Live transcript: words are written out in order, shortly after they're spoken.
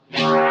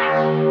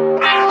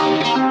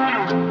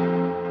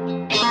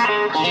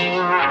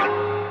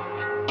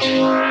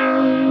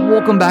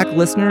Welcome back,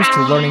 listeners,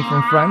 to Learning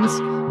from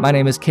Friends. My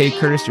name is Kay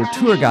Curtis, your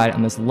tour guide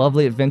on this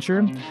lovely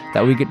adventure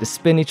that we get to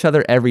spin each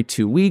other every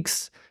 2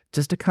 weeks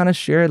just to kind of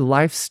share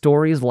life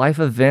stories, life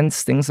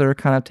events, things that are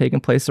kind of taking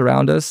place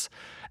around us.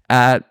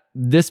 At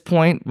this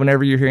point,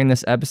 whenever you're hearing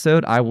this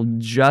episode, I will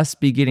just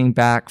be getting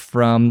back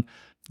from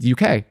the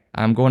UK.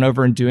 I'm going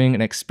over and doing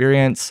an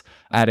experience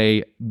at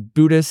a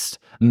Buddhist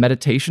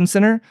meditation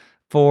center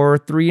for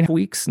 3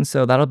 weeks. And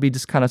so that'll be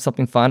just kind of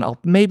something fun. I'll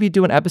maybe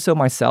do an episode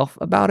myself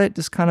about it,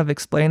 just kind of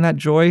explain that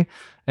joy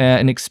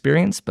and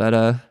experience.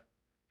 But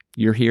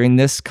you're hearing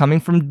this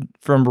coming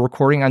from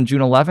recording on June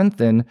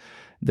 11th, and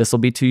this will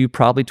be to you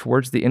probably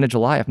towards the end of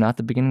July, if not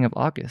the beginning of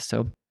August.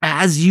 So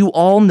as you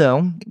all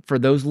know, for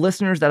those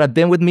listeners that have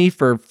been with me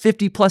for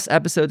 50 plus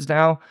episodes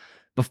now,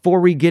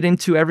 before we get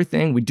into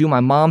everything, we do my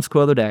mom's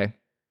quote of the day.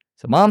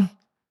 So Mom,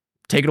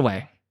 take it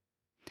away.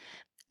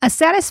 A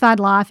satisfied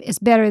life is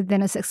better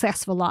than a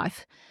successful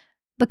life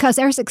because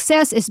our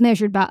success is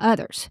measured by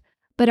others,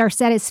 but our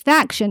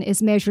satisfaction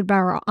is measured by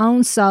our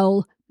own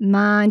soul,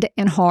 mind,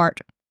 and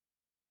heart.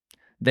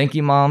 Thank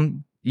you,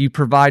 Mom. You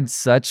provide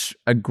such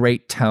a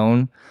great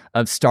tone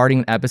of starting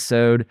an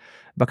episode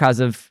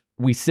because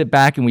we sit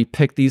back and we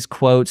pick these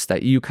quotes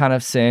that you kind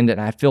of send,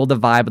 and I feel the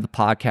vibe of the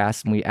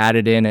podcast and we add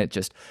it in. It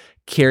just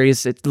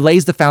it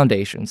lays the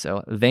foundation.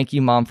 So thank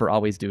you, Mom, for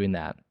always doing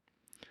that.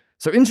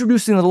 So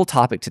introducing the little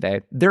topic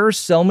today, there are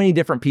so many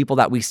different people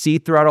that we see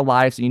throughout our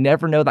lives, and you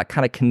never know that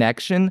kind of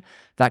connection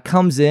that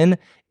comes in.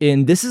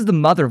 And this is the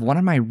mother of one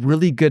of my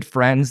really good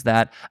friends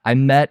that I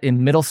met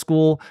in middle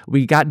school.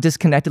 We got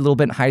disconnected a little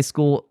bit in high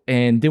school,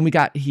 and then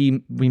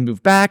we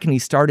moved back, and he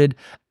started,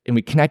 and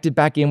we connected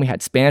back in. We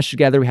had Spanish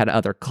together. We had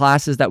other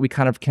classes that we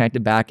kind of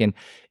connected back, and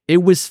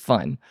it was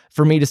fun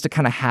for me just to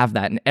kind of have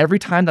that. And every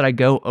time that I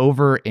go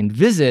over and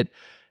visit,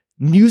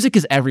 music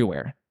is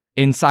everywhere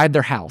inside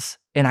their house.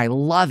 And I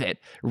love it,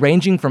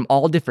 ranging from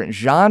all different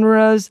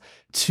genres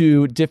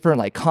to different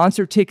like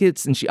concert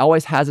tickets. And she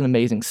always has an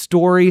amazing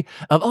story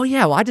of, oh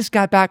yeah, well, I just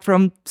got back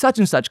from such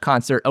and such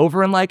concert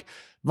over in like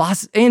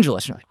Los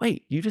Angeles. And you're like,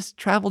 wait, you just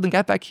traveled and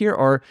got back here?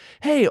 Or,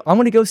 hey, I'm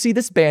going to go see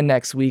this band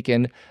next week.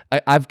 And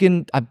I've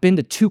been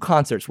to 2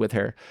 concerts with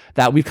her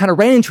that we've kind of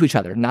ran into each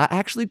other. Not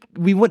actually,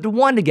 we went to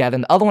one together,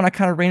 and the other one I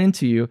kind of ran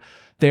into you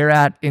there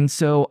at. And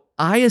so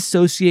I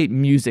associate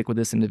music with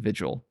this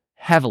individual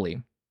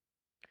heavily.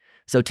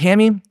 So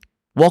Tammy,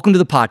 welcome to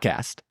the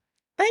podcast.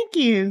 Thank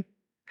you.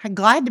 I'm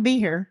glad to be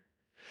here.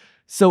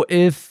 So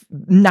if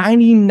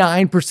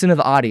 99% of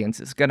the audience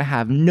is going to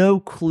have no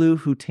clue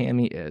who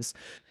Tammy is,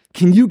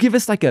 can you give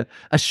us like a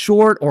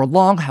short or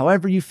long,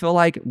 however you feel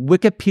like,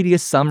 Wikipedia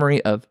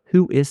summary of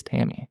who is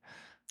Tammy?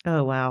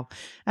 Oh, wow.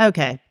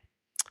 Okay.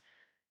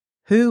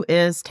 Who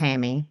is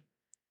Tammy?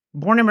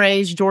 Born and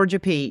raised Georgia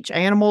Peach,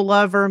 animal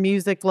lover,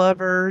 music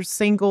lover,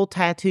 single,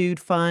 tattooed,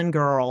 fun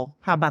girl.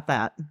 How about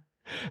that?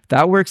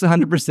 That works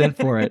 100%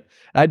 for it.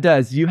 That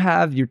does. You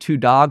have your 2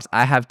 dogs.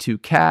 I have 2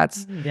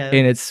 cats.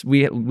 Yes. And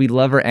we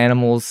love our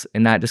animals,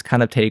 and that just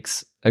kind of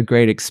takes a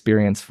great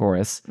experience for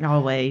us.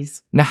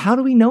 Always. Now, how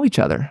do we know each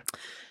other?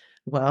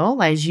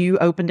 Well, as you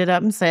opened it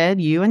up and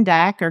said, you and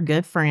Dak are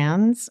good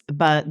friends.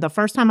 But the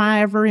first time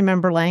I ever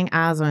remember laying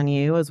eyes on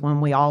you was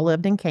when we all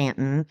lived in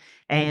Canton.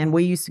 And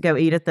we used to go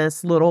eat at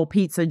this little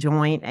pizza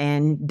joint.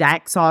 And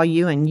Dak saw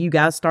you and you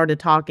guys started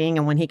talking.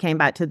 And when he came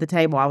back to the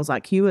table, I was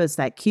like, who is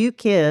that cute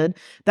kid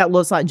that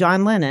looks like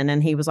John Lennon?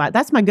 And he was like,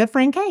 that's my good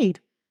friend Kate.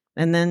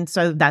 And then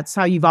so that's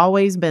how you've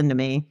always been to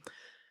me.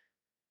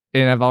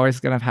 And I've always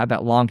kind of had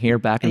that long hair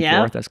back and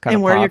forth. That's kind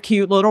and of wear your popped.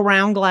 cute little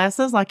round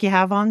glasses like you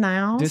have on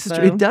now.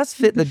 It does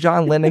fit the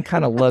John Lennon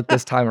kind of look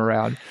this time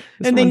around.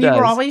 And then you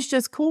were always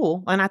just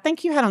cool. And I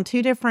think you had on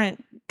 2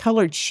 different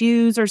colored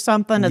shoes or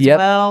something as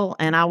well.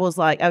 And I was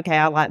like, okay,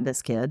 I like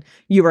this kid.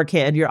 You were a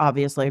kid. You're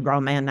obviously a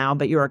grown man now,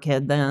 but you were a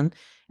kid then.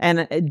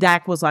 And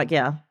Dak was like,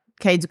 yeah,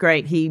 Cade's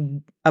great. He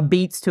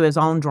beats to his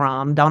own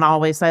drum. Don't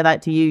always say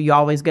that to you. You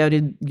always go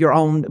to your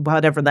own,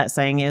 whatever that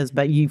saying is,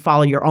 but you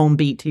follow your own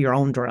beat to your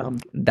own drum.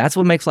 That's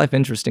what makes life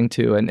interesting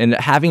too. And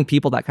having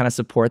people that kind of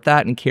support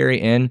that and carry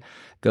in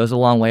goes a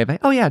long way. Like,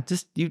 oh yeah,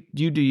 just you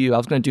do you. I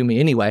was going to do me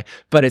anyway.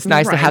 But it's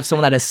nice to have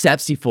someone that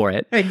accepts you for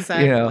it.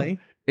 Exactly. You know?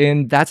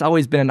 And that's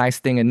always been a nice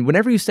thing. And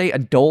whenever you say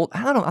adult,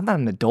 I don't know, I'm not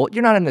an adult.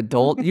 You're not an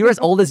adult. You're as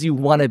old as you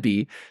want to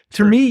be.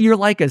 To me, you're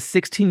like a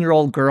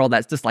 16-year-old girl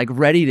that's just like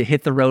ready to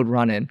hit the road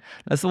running.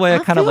 That's the way I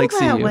kind of like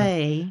see you.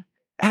 Way.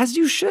 As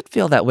you should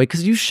feel that way,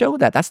 because you show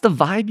that. That's the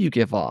vibe you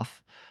give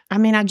off. I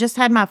mean, I just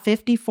had my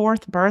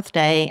 54th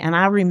birthday, and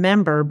I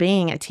remember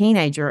being a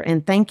teenager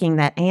and thinking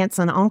that aunts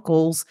and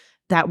uncles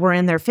that were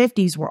in their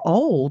 50s were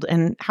old.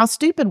 And how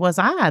stupid was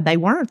I? They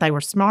weren't. They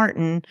were smart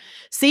and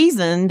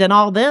seasoned and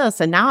all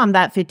this. And now I'm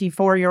that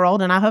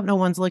 54-year-old, and I hope no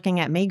one's looking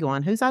at me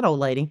going, who's that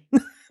old lady?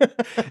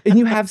 And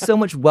you have so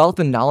much wealth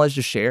and knowledge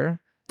to share.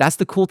 That's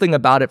the cool thing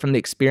about it from the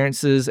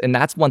experiences. And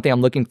that's one thing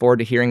I'm looking forward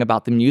to hearing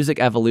about the music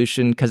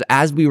evolution. Because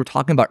as we were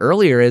talking about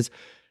earlier is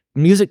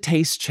music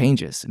taste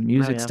changes and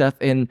music stuff.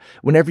 And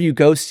whenever you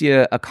go see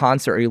a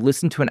concert or you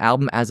listen to an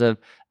album as a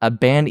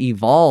band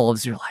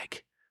evolves, you're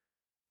like,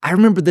 I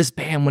remember this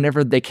band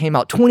whenever they came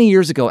out 20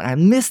 years ago, and I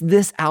miss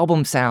this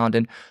album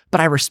sound,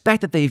 but I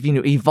respect that they've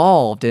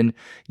evolved, and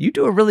you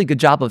do a really good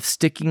job of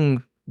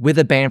sticking with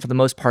a band for the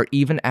most part,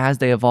 even as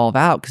they evolve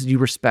out, because you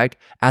respect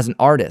as an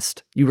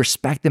artist. You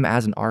respect them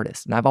as an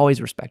artist, and I've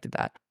always respected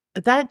that.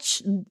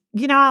 That's,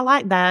 I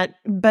like that,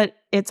 but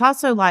it's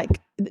also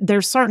like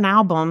there's certain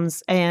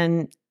albums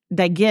and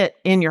they get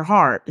in your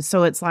heart.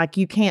 So it's like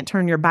you can't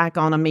turn your back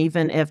on them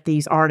even if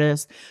these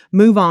artists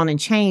move on and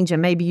change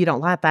and maybe you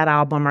don't like that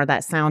album or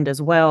that sound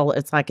as well.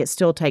 It's like it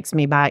still takes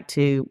me back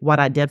to what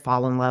I did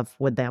fall in love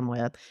with them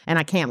with, and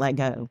I can't let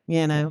go,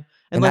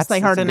 Unless they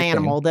hurt an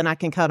animal, then I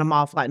can cut them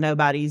off like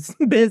nobody's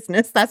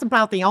business. That's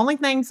about the only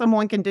thing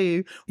someone can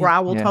do where I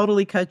will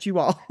totally cut you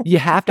off. You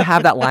have to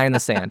have that line in the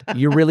sand.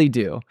 You really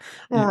do.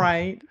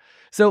 Right.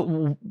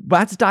 So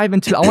let's dive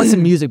into, I want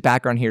some music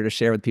background here to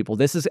share with people.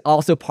 This is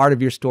also part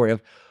of your story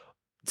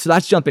so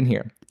let's jump in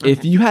here. Okay.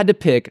 If you had to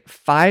pick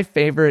 5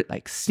 favorite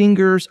like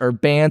singers or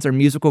bands or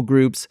musical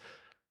groups,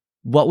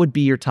 what would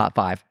be your top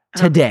 5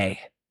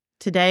 today?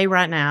 Today,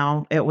 right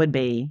now, it would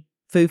be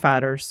Foo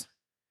Fighters,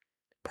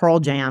 Pearl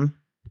Jam,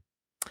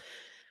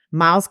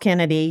 Miles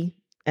Kennedy,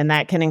 and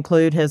that can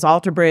include his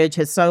Alter Bridge,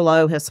 his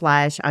solo, his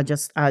Slash. I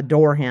just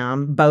adore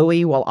him.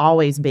 Bowie will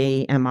always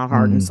be in my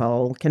heart and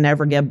soul. Can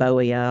never give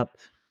Bowie up.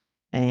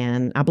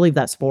 And I believe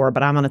that's 4,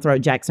 but I'm going to throw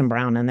Jackson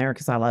Browne in there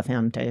because I love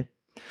him too.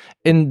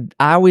 And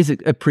I always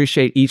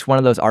appreciate each one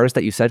of those artists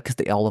that you said because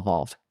they all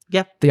evolved.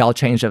 Yep. They all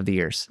changed over the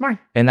years. Right.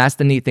 And that's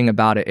the neat thing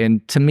about it.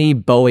 And to me,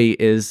 Bowie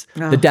is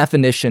the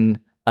definition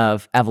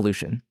of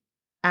evolution.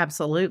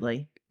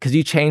 Absolutely. Because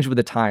you change with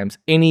the times.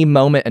 Any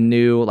moment a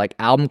new like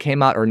album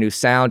came out or a new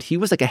sound, he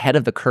was like ahead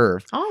of the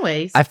curve.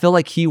 Always. I feel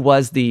like he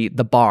was the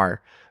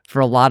bar for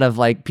a lot of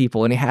like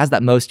people, and he has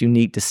that most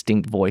unique,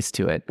 distinct voice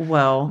to it.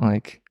 Well,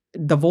 like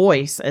the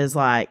voice is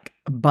like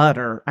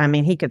butter. I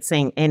mean, he could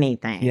sing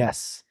anything.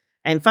 Yes.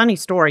 And funny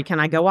story, can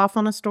I go off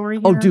on a story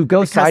here? Oh, dude,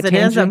 go side tangents.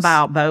 Because it is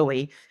about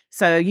Bowie.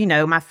 So,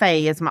 my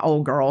Faye is my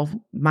old girl,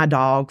 my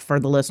dog, for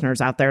the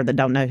listeners out there that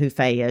don't know who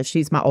Faye is.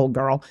 She's my old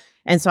girl.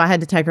 And so I had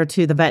to take her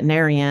to the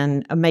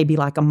veterinarian maybe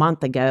like a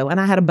month ago,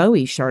 and I had a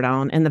Bowie shirt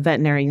on, and the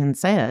veterinarian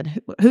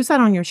said, "Who's that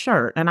on your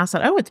shirt?" And I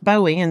said, "Oh, it's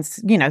Bowie," and,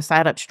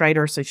 sat up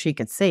straighter so she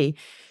could see.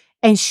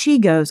 And she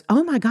goes,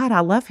 "Oh my God, I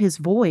love his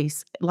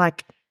voice."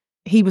 Like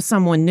he was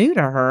someone new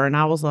to her. And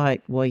I was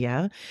like, "Well,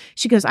 yeah."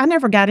 She goes, "I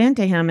never got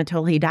into him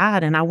until he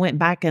died. And I went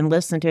back and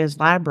listened to his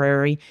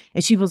library."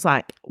 And she was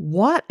like,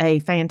 "What a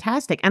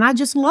fantastic." And I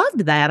just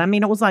loved that. I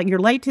mean, it was like, you're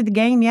late to the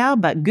game. Yeah,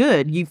 but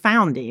good. You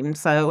found him.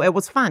 So it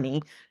was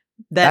funny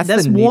that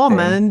this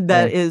woman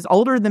that is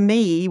older than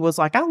me was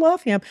like, "I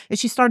love him." And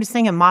she started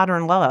singing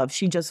Modern Love.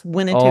 She just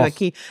went into a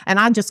key. And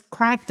I just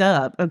cracked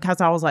up because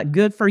I was like,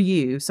 good for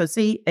you. So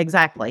see,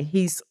 exactly.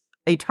 He's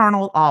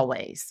eternal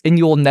always. And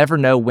you will never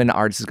know when an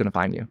artist is going to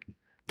find you.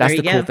 That's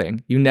the cool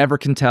thing. You never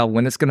can tell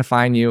when it's going to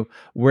find you,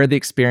 where the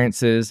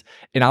experience is.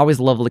 And I always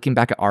love looking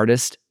back at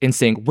artists and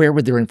saying, where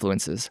were their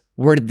influences?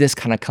 Where did this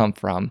kind of come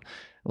from?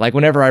 Like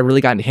whenever I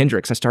really got into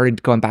Hendrix, I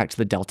started going back to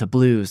the Delta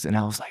blues, and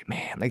I was like,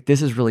 man, like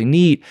this is really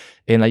neat.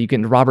 And like you get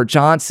into Robert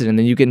Johnson, and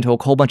then you get into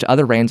a whole bunch of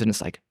other bands, and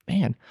it's like,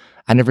 man,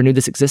 I never knew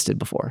this existed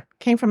before.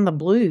 Came from the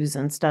blues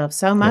and stuff.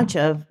 So much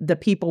of the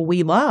people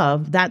we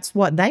love, that's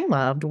what they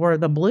loved, were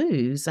the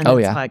blues. And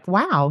it's like,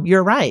 wow,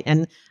 you're right.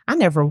 And I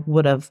never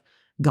would have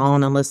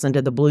gone and listened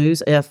to the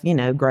blues if,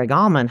 Greg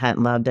Allman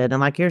hadn't loved it. And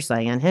like you're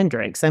saying,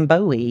 Hendrix and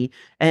Bowie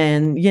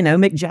and,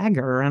 Mick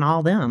Jagger and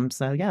all them.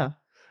 So yeah.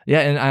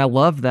 Yeah, and I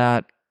love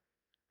that.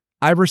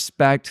 I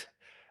respect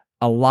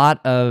a lot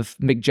of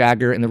Mick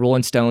Jagger and the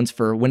Rolling Stones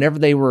for whenever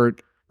they were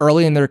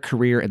early in their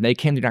career and they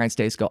came to the United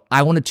States, go,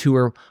 I want to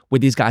tour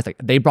with these guys. Like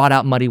they brought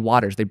out Muddy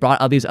Waters. They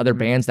brought out these other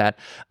bands that,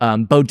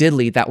 Bo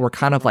Diddley, that were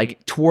kind of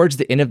like towards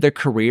the end of their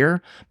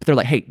career, but they're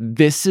like, hey,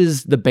 this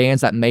is the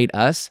bands that made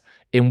us,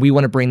 and we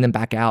want to bring them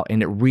back out.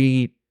 And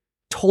it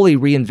totally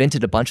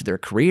reinvented a bunch of their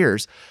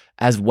careers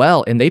as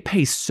well. And they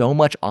pay so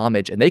much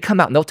homage, and they come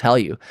out and they'll tell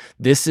you,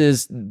 this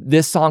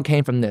song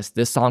came from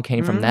this song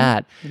came from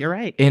that. You're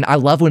right. And I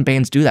love when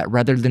bands do that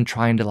rather than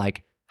trying to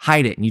like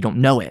hide it and you don't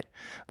know it.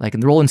 Like,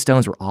 and the Rolling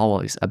Stones were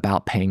always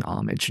about paying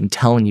homage and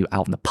telling you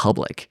out in the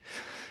public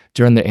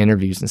during their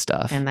interviews and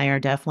stuff. And they are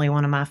definitely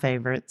one of my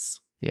favorites.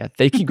 Yeah,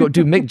 they can go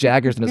do Mick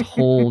Jagger's on this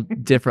whole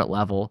different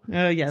level.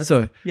 Oh, yes.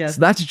 So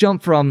let's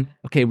jump from,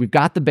 okay, we've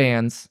got the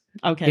bands.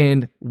 Okay.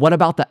 And what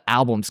about the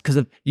albums?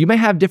 Because you may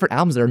have different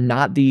albums that are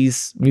not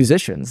these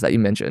musicians that you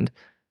mentioned.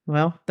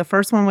 Well, the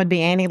first one would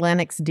be Annie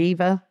Lennox,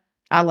 Diva.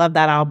 I love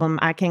that album.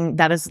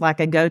 That is like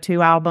a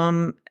go-to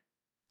album.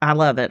 I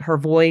love it. Her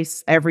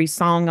voice, every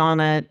song on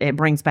it, it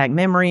brings back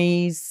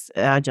memories.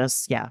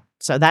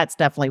 So that's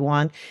definitely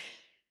one.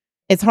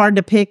 It's hard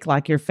to pick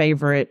like your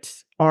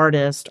favorite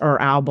artist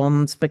or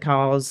albums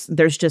because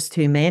there's just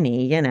too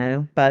many,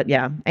 But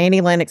yeah,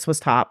 Annie Lennox was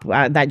top.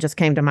 That just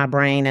came to my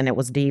brain, and it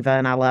was Diva,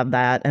 and I love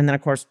that. And then,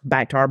 of course,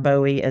 back to our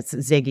Bowie, it's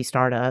Ziggy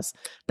Stardust.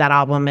 That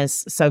album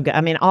is so good.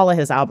 I mean, all of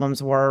his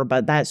albums were,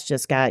 but that's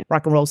just got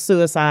Rock and Roll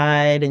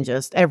Suicide and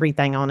just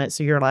everything on it.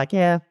 So you're like,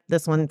 yeah,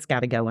 this one's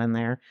got to go in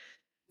there.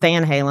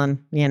 Van Halen,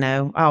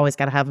 I always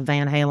got to have a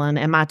Van Halen.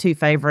 And my two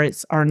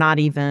favorites are not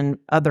even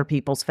other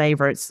people's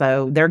favorites.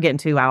 So they're getting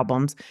two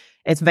albums.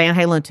 It's Van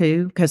Halen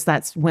 2, because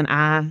that's when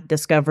I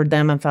discovered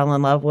them and fell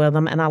in love with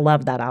them. And I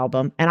love that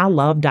album. And I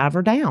love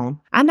Diver Down.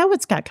 I know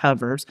it's got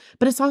covers,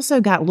 but it's also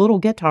got little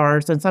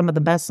guitars and some of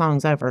the best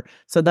songs ever.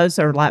 So those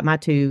are like my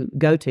two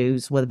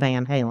go-tos with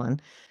Van Halen.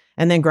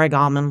 And then Greg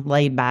Allman,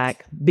 Laid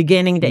Back,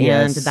 beginning to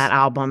end, Yes. that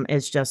album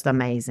is just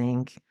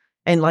amazing.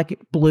 And like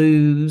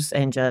blues,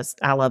 and just,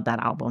 I love that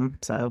album.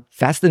 So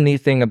That's the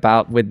neat thing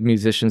about with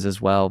musicians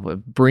as well,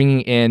 with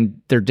bringing in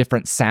their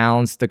different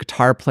sounds. The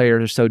guitar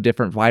players are so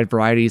different, wide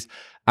varieties.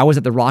 I was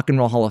at the Rock and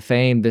Roll Hall of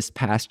Fame this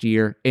past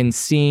year and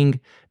seeing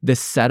this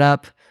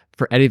setup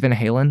for Eddie Van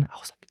Halen. I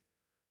was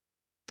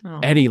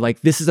like, Eddie,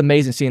 like, this is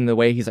amazing, seeing the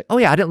way he's like, oh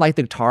yeah, I didn't like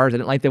the guitars. I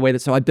didn't like the way that,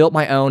 so I built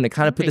my own and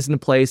kind of put this into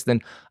place.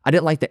 Then I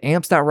didn't like the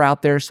amps that were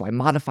out there, so I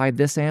modified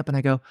this amp. And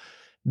I go,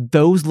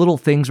 those little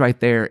things right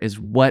there is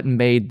what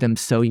made them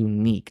so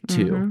unique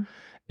too.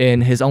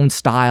 In his own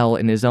style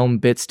and his own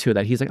bits to it,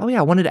 that he's like, oh yeah,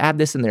 I wanted to add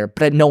this in there,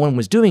 but no one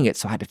was doing it,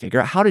 so I had to figure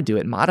out how to do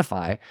it and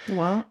modify.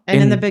 Well,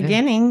 and in the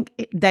beginning,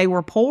 they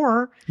were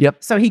poor.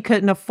 Yep. So he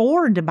couldn't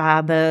afford to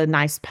buy the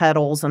nice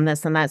pedals and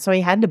this and that. So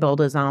he had to build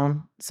his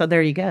own. So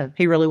there you go.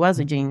 He really was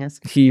a genius.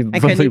 He I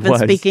couldn't really even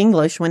was. speak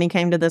English when he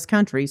came to this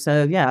country.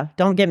 So yeah,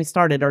 don't get me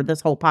started, or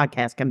this whole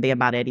podcast can be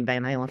about Eddie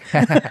Van Halen.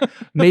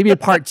 Maybe a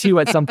part 2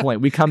 at some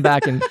point. We come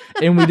back and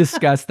we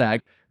discuss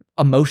that.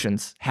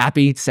 Emotions,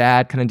 happy,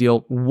 sad kind of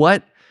deal.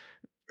 What,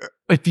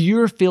 if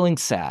you're feeling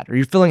sad or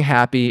you're feeling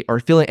happy or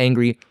feeling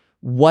angry,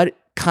 what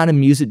kind of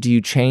music do you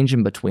change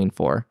in between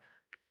for?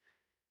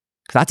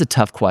 'Cause that's a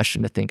tough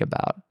question to think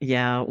about.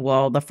 Yeah,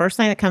 well, the first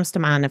thing that comes to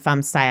mind if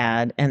I'm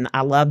sad, and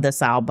I love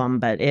this album,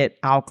 but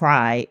I'll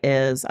cry,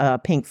 is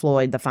Pink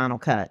Floyd, The Final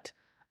Cut.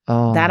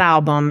 Oh, That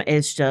album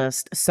is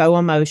just so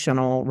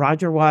emotional.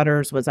 Roger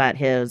Waters was at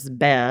his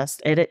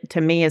best.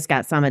 To me, it's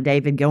got some of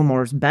David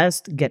Gilmour's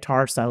best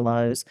guitar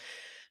solos.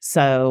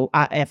 So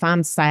if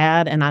I'm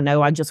sad and I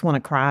know I just want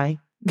to cry,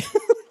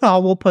 I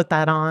will put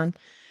that on.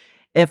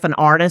 If an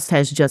artist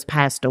has just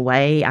passed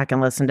away, I can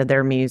listen to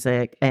their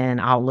music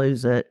and I'll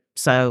lose it.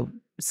 So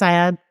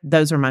sad,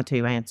 those are my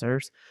two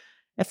answers.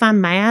 If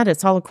I'm mad,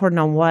 it's all according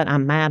on what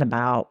I'm mad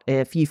about.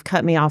 If you've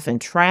cut me off in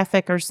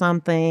traffic or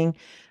something,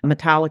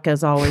 Metallica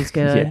is always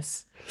good.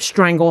 yes.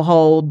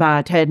 Stranglehold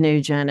by Ted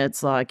Nugent.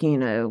 It's like,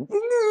 you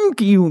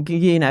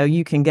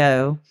can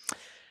go.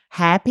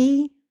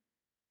 Happy?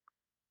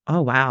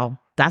 Oh, wow.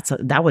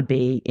 That would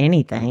be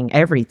anything,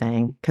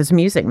 everything, because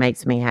music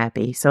makes me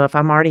happy. So if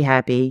I'm already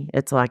happy,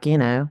 it's like,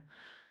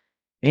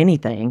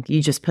 anything.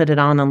 You just put it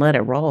on and let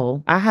it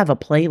roll. I have a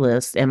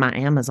playlist in my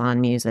Amazon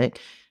Music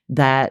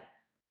that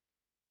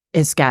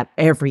it's got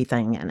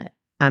everything in it.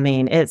 I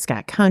mean, it's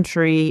got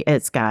country,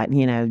 it's got,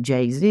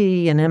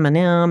 Jay-Z and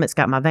Eminem, it's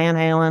got my Van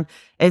Halen,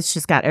 it's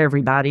just got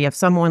everybody. If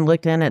someone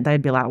looked in it,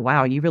 they'd be like,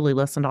 wow, you really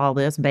listen to all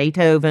this?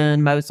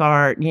 Beethoven,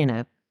 Mozart,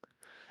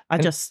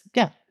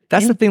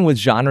 That's the thing with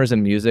genres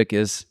and music,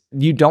 is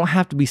you don't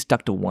have to be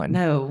stuck to one.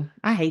 No,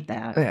 I hate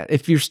that. Yeah,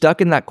 if you're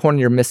stuck in that corner,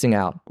 you're missing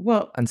out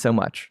Well, on so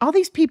much. all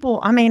these people,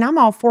 I mean, I'm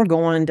all for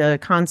going to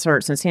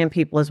concerts and seeing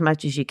people as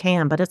much as you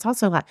can, but it's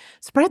also like,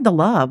 spread the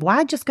love.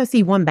 Why just go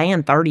see one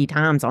band 30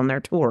 times on their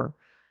tour?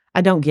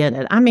 I don't get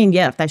it. I mean,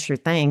 yeah, if that's your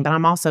thing, but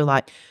I'm also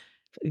like,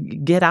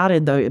 get out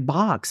of the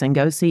box and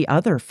go see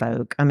other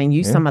folk. I mean,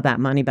 use some of that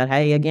money, but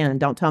hey, again,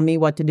 don't tell me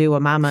what to do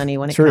with my money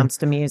when it True. comes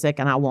to music,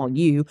 and I want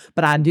you.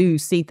 But I do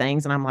see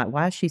things, and I'm like,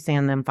 why is she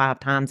seeing them 5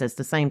 times? It's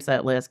the same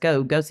set list.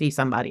 Go see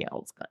somebody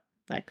else. But,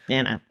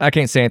 I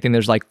can't say anything.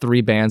 There's like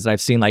 3 bands that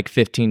I've seen like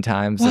 15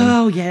 times.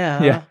 Well,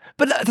 yeah. Yeah.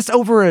 But that's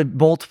over a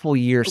multiple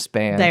year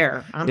span.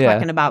 There. I'm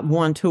talking about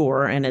one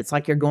tour, and it's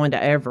like you're going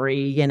to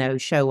every,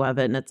 show of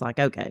it, and it's like,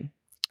 okay.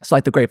 It's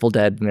like the Grateful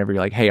Dead whenever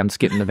you're like, hey, I'm just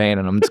getting in the van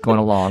and I'm just going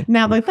along.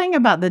 Now, the thing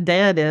about the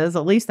Dead is,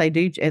 at least they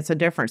do, it's a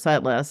different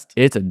set list.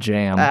 It's a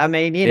jam. I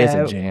mean, It's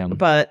a jam.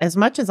 But as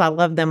much as I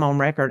love them on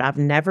record, I've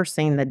never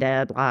seen the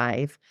Dead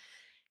live.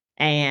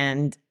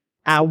 And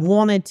I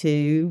wanted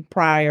to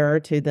prior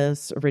to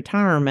this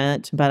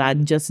retirement, but I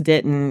just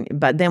didn't.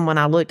 But then when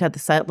I looked at the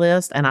set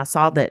list and I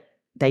saw that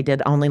they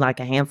did only like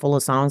a handful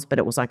of songs, but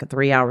it was like a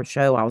 3-hour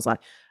show, I was like,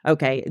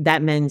 okay,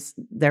 that means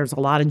there's a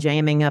lot of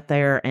jamming up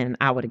there, and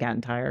I would have gotten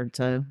tired.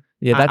 So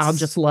Yeah, I'll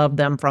just love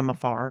them from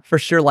afar. for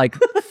sure. Like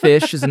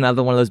Fish is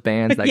another one of those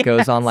bands that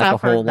goes on like I've a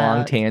whole heard long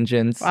that.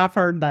 tangents. I've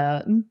heard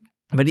that.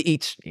 But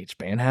each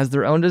band has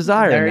their own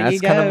desire, There and you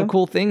that's kind of a go.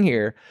 cool thing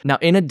here. Now,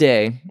 in a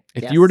day,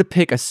 if Yes. you were to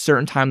pick a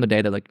certain time of the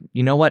day that, like,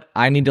 you know what,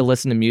 I need to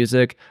listen to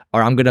music,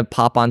 or I'm going to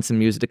pop on some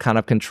music to kind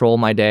of control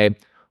my day,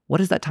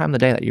 what is that time of the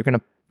day that you're going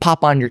to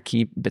pop on your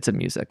key bits of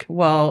music?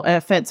 Well,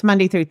 if it's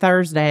Monday through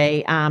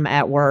Thursday, I'm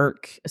at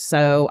work,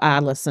 so I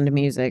listen to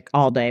music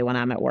all day when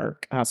I'm at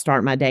work. I'll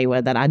start my day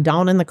with it. I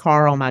don't in the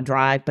car on my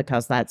drive,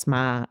 because that's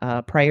my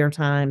prayer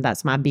time.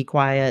 That's my be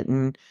quiet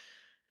and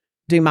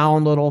do my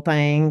own little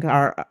thing,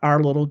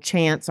 our little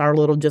chants, our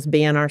little just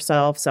being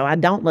ourselves. So I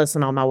don't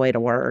listen on my way to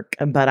work,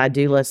 but I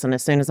do listen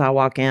as soon as I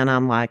walk in.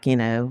 I'm like,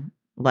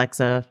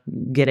 Alexa,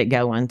 get it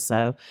going.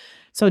 So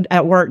So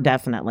at work,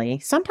 definitely.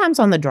 Sometimes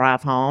on the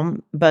drive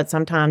home, but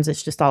sometimes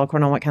it's just all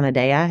according on what kind of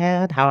day I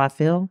had, how I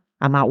feel.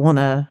 I might want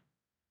to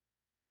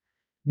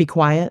be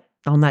quiet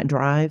on that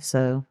drive.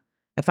 So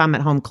if I'm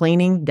at home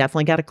cleaning,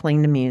 definitely got to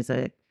clean the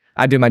music.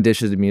 I do my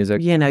dishes to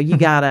music. You know, you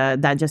gotta,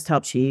 that just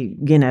helps you,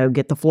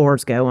 get the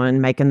floors going,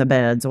 making the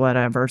beds,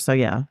 whatever. So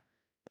yeah.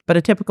 But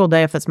a typical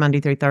day, if it's Monday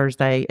through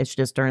Thursday, it's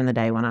just during the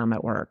day when I'm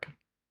at work.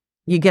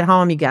 You get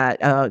home, you got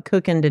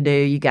cooking to do,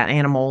 you got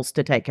animals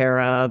to take care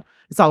of.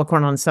 It's all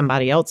according on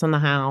somebody else in the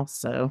house.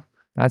 So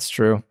That's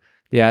true.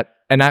 Yeah,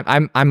 and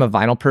I'm a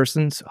vinyl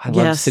person, so I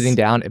love sitting yes.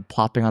 down and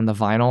plopping on the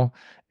vinyl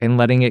and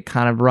letting it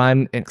kind of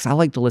run. Because I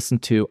like to listen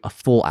to a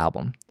full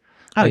album.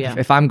 Oh Like yeah.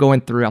 if I'm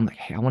going through, I'm like,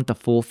 hey, I want the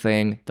full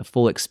thing, the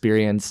full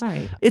experience.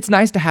 Right. It's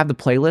nice to have the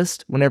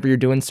playlist whenever you're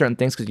doing certain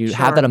things because you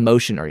have that Sure.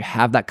 emotion or you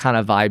have that kind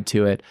of vibe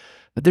to it.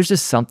 But there's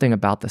just something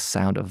about the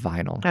sound of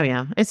vinyl. Oh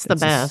yeah, it's the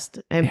It's just-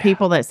 best. And yeah.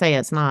 people that say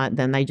it's not,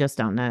 then they just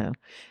don't know.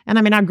 And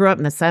I mean, I grew up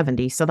in the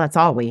 70s, so that's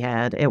all we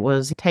had. It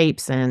was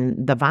tapes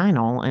and the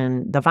vinyl.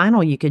 And the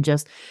vinyl, you could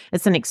just,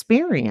 it's an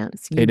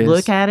experience. You It is.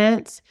 look at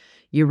it,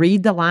 you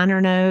read the liner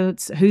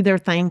notes, who they're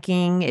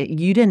thanking.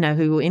 You didn't know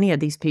who any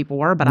of these people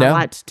were, but I No.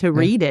 liked to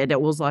read it.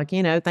 It was like,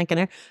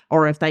 thinking,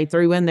 or if they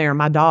threw in there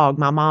my dog,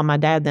 my mom, my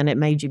dad, then it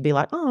made you be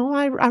like, oh,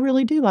 I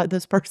really do like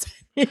this person,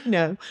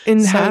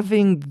 And So-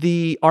 having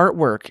the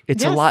artwork,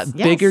 it's a lot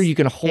Yes, bigger. yes. You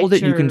can hold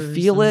it, you can Pictures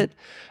feel and- it.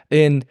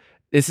 And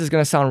this is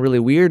going to sound really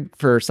weird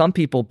for some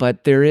people,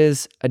 but there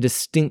is a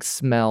distinct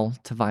smell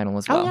to vinyl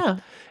as well. Oh yeah.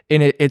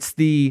 And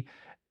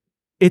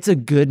it's a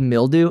good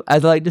mildew,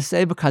 I'd like to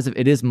say, because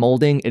it is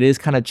molding. It is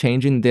kind of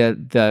changing the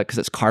because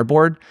it's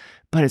cardboard,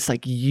 but it's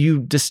like you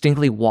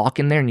distinctly walk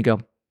in there and you go,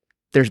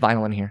 there's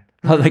vinyl in here.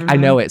 Like I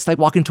know it. It's like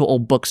walking to an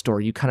old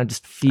bookstore. You kind of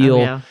just feel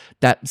yeah.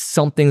 that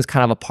something's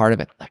kind of a part of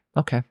it. Like,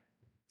 okay.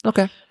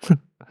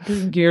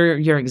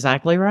 You're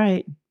exactly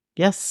right.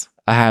 Yes.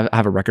 I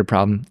have a record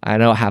problem. I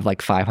know I have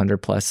like 500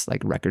 plus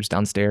like records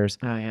downstairs,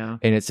 Oh yeah.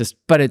 and it's just,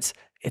 but it's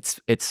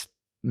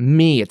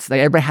me. It's like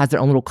everybody has their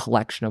own little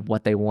collection of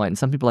what they want. And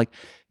some people are like,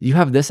 you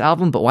have this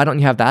album, but why don't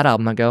you have that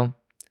album? I go,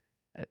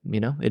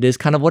 it is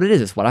kind of what it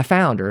is. It's what I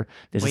found, or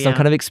this Well, is some yeah.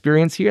 kind of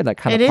experience here that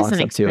kind It of is plonks an up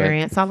to it.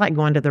 experience. I like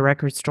going to the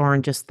record store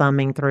and just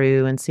thumbing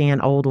through and seeing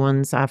old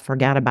ones I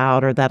forgot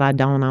about or that I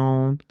don't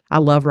own. I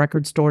love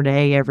record store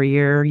day every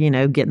year,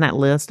 getting that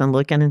list and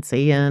looking and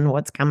seeing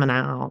what's coming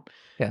out.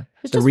 Yeah,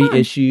 It's the just fun.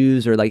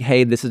 reissues, or like,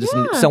 hey, this is just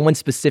Yeah. someone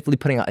specifically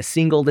putting out a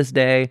single this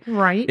day.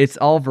 Right. It's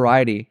all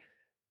variety.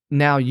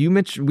 Now,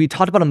 we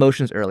talked about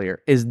emotions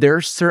earlier. Is there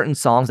certain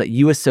songs that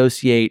you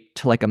associate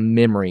to like a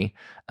memory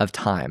of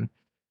time?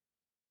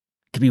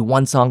 Could be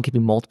one song, could be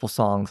multiple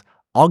songs.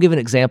 I'll give an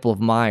example of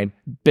mine,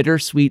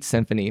 Bittersweet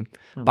Symphony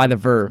by The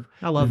Verve.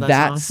 I love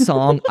that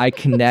song I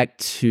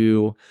connect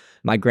to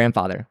my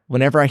grandfather.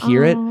 Whenever I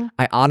hear it, Aw.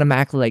 I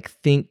automatically like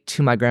think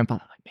to my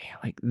grandfather, like, man,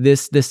 like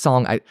this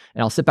song, and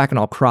I'll sit back and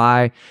I'll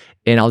cry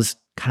and I'll just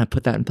kind of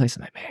put that in place.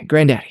 I'm like, man,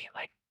 granddaddy,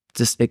 like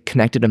just it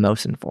connected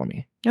emotion for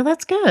me. Yeah,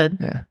 that's good.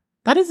 Yeah.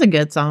 That is a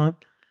good song.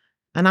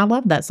 And I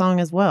love that song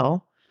as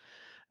well.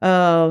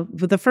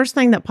 But the first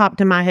thing that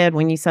popped in my head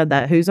when you said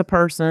that, who's a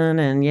person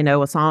and,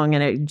 a song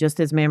and it just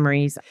is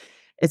memories,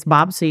 it's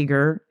Bob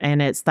Seger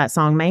and it's that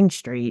song Main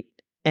Street.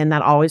 And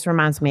that always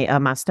reminds me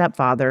of my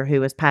stepfather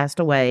who has passed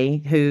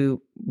away, who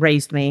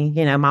raised me,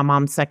 my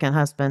mom's second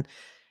husband.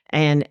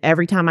 And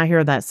every time I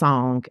hear that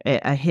song,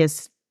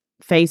 his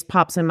face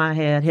pops in my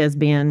head, his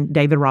being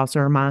David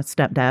Rosser, my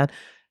stepdad.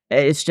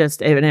 It's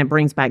just, and it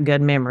brings back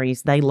good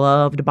memories. They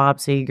loved Bob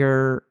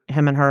Seger,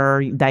 him and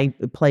her. They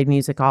played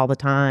music all the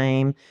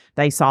time.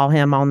 They saw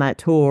him on that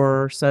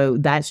tour. So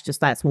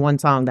that's one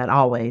song that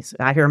always,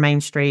 I hear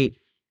Main Street,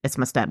 it's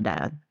my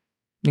stepdad.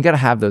 You got to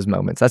have those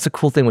moments. That's a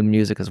cool thing with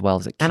music as well.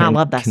 Is it And I can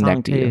love that song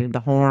connect to too, you. the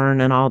horn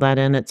and all that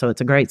in it. So it's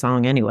a great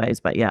song anyways,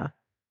 but yeah,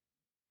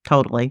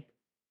 totally.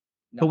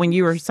 But when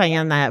you were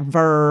saying that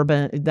verb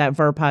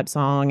pipe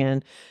song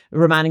and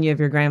reminding you of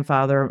your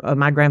grandfather,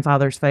 my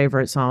grandfather's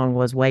favorite song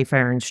was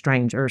Wayfaring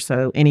Stranger.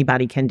 So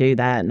anybody can do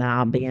that. And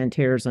I'll be in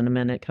tears in a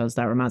minute because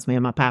that reminds me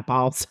of my papa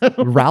also.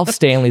 Ralph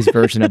Stanley's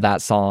version of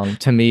that song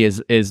to me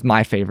is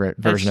my favorite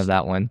version of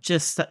that one.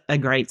 Just a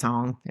great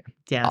song.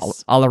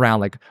 Yes. All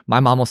around, like my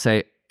mom will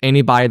say,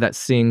 anybody that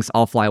sings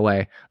I'll Fly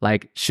Away,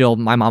 like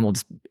my mom will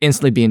just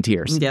instantly be in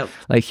tears. Yep.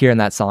 Like hearing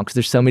that song, because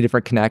there's so many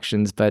different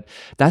connections. But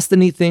that's the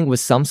neat thing with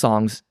some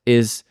songs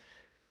is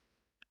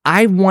if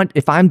I want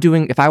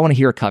to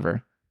hear a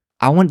cover,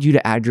 I want you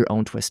to add your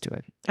own twist to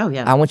it. Oh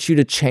yeah. I want you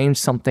to change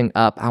something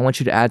up. I want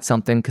you to add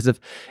something, because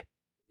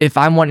if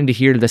I'm wanting to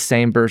hear the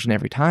same version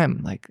every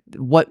time, like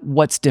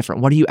what's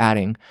different? What are you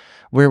adding?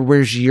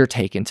 Where's your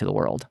take into the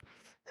world?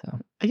 So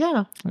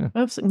Yeah.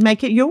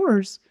 Make it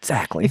yours.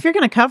 exactly. If you're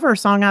going to cover a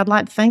song, I'd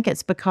like to think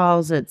it's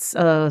because it's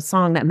a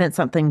song that meant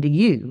something to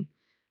you.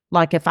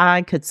 Like if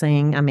I could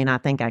sing, I mean, I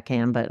think I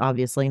can, but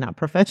obviously not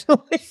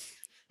professionally.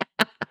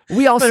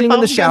 We all But sing if in I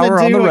the was gonna shower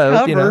on the do a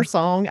road, cover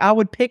song, I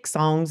would pick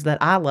songs that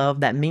I love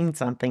that mean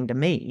something to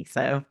me.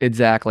 So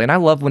Exactly. And I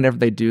love whenever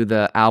they do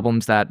the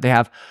albums that they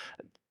have,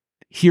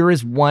 here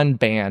is one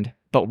band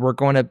but we're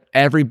going to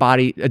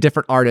everybody, a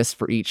different artist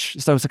for each.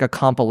 So it's like a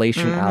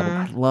compilation album.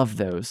 I love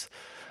those.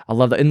 I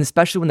love that. And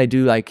especially when they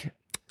do like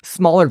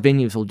smaller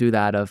venues will do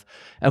that of,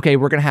 okay,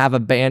 we're going to have a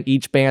band,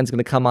 each band's going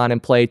to come on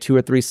and play 2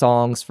 or 3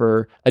 songs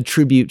for a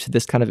tribute to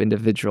this kind of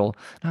individual.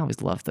 I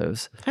always love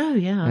those. Oh,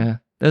 yeah. Yeah.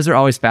 Those are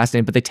always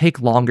fascinating, but they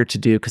take longer to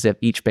do because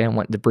each band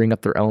wanted to bring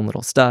up their own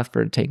little stuff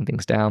or taking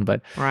things down.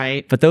 But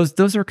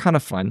those are kind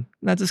of fun.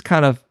 That just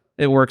kind of,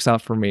 it works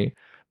out for me.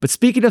 But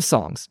speaking of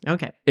songs,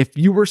 okay, if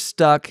you were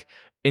stuck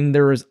and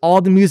all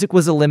the music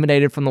was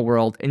eliminated from the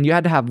world and you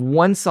had to have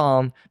one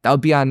song that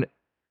would be on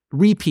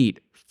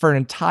repeat for an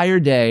entire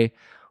day,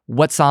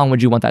 what song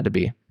would you want that to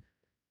be?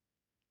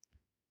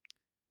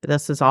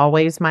 This is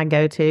always my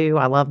go-to.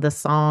 I love this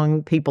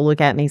song. People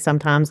look at me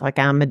sometimes like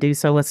I'm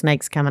Medusa with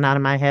snakes coming out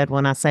of my head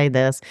when I say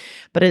this.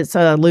 But it's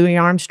Louis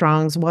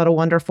Armstrong's What a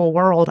Wonderful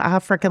World. I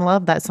freaking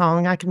love that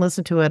song. I can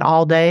listen to it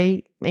all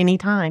day,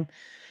 anytime.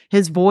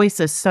 His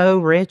voice is so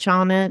rich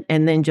on it.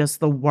 And then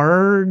just the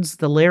words,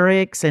 the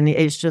lyrics, and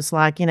it's just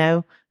like,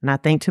 and I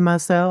think to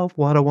myself,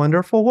 what a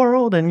wonderful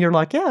world. And you're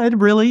like, yeah, it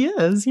really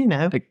is,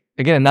 Again,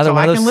 another so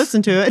one of those, I can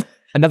listen to it.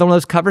 Another one of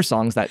those cover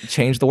songs that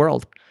changed the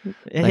world.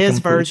 His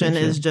version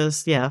is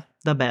just,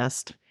 the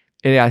best.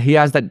 Yeah, he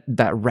has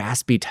that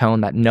raspy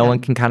tone that no one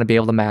can kind of be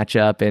able to match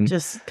up, and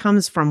just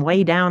comes from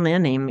way down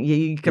in him.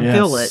 You can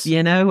feel it,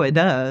 it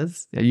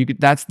does. Yeah,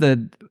 that's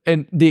the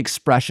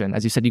expression,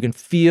 as you said, you can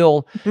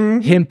feel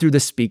him through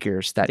the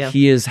speakers that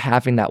he is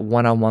having that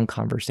one-on-one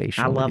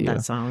conversation. I with love you.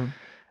 that song.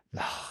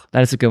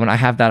 That is a good one. I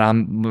have that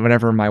on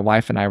whenever my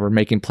wife and I were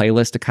making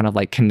playlists to kind of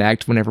like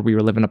connect whenever we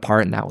were living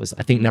apart. And that was,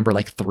 I think, number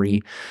like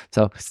 3.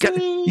 So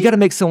you got to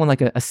make someone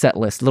like a set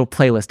list, a little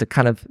playlist to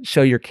kind of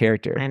show your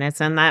character. And it's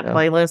in that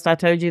playlist I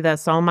told you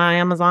that's on my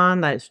Amazon.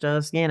 That's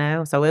just,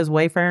 so is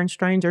Wayfaring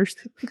Strangers.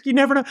 You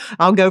never know.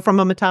 I'll go from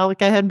a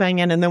Metallica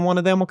headbanging and then one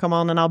of them will come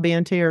on and I'll be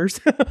in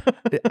tears.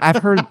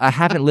 I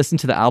haven't listened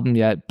to the album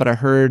yet, but I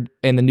heard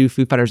in the new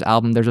Foo Fighters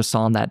album, there's a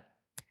song that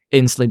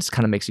instantly just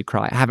kind of makes you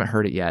cry. I haven't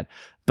heard it yet.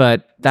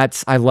 But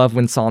I love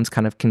when songs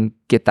kind of can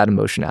get that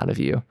emotion out of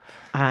you.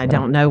 I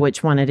don't know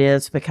which one it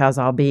is because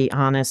I'll be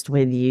honest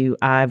with you.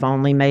 I've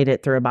only made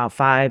it through about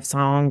 5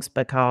 songs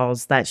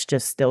because that's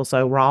just still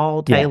so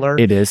raw, Taylor.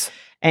 Yeah, it is.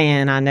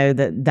 And I know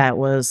that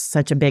was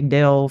such a big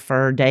deal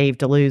for Dave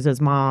to lose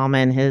his mom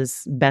and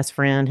his best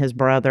friend, his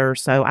brother.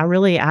 So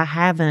I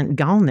haven't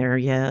gone there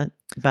yet,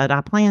 but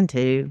I plan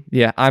to.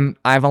 Yeah,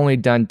 I've only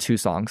done 2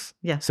 songs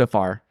so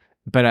far.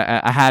 But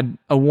I had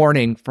a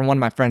warning from one of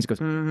my friends. He goes,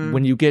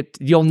 when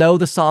you'll know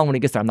the song when it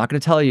gets there. I'm not going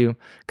to tell you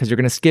because you're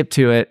going to skip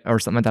to it or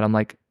something like that. I'm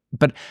like,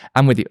 but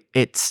I'm with you.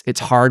 It's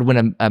hard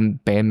when a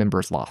band member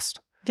is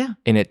lost. Yeah.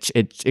 And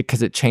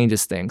because it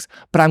changes things.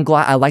 But I'm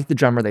glad, I like the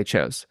drummer they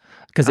chose.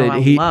 Because I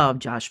love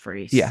Josh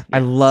Freese. Yeah. Yes. I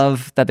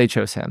love that they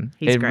chose him.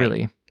 He's great.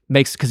 Really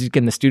makes, because he's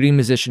getting the studio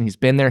musician. He's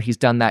been there. He's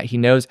done that. He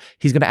knows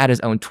he's going to add his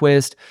own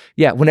twist.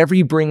 Yeah. Whenever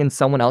you bring in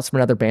someone else from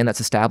another band that's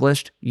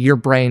established, your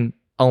brain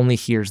only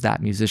hears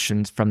that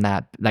musicians from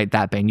that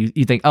band.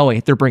 You think, oh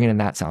wait, they're bringing in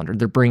that sound or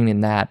they're bringing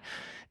in that,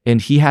 and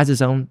he has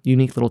his own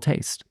unique little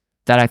taste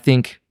that I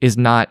think is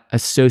not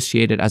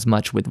associated as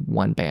much with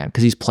one band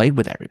because he's played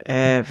with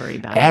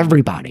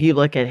everybody. You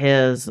look at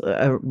his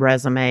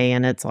resume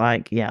and it's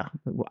like,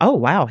 oh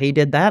wow, he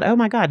did that. Oh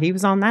my God, he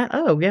was on that.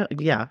 Oh yeah, and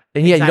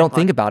exactly. You don't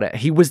think about it.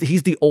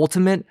 He's the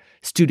ultimate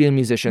studio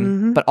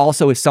musician, but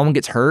also if someone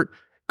gets hurt,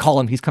 call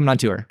him. He's coming on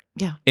tour.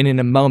 Yeah. And in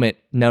a moment,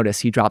 notice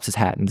he drops his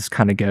hat and just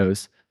kind of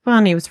goes. Well,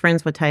 and he was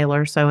friends with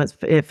Taylor, so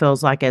it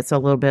feels like it's a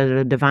little bit of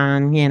a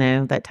divine,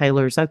 that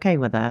Taylor's okay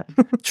with that.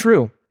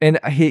 True. And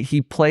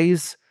he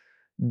plays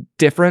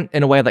different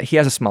in a way that he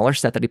has a smaller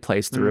set that he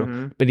plays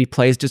through, but he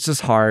plays just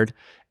as hard,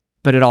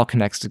 but it all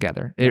connects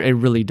together. It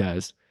really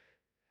does.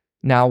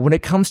 Now, when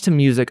it comes to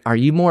music, are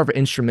you more of an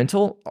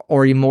instrumental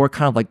or are you more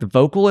kind of like the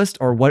vocalist,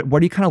 or what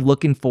are you kind of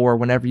looking for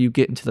whenever you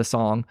get into the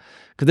song?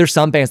 Because there's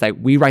some bands like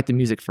we write the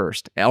music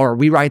first or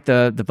we write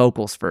the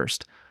vocals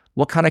first.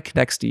 What kind of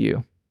connects to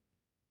you?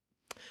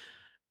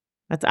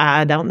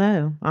 I don't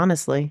know,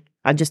 honestly.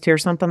 I just hear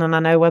something and I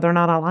know whether or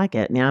not I like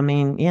it. I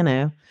mean,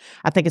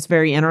 I think it's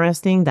very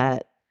interesting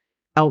that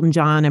Elton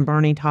John and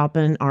Bernie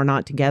Taupin are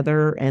not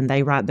together and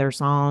they write their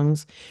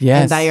songs.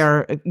 Yes. And they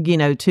are,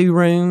 2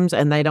 rooms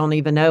and they don't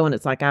even know. And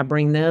it's like, I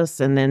bring this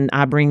and then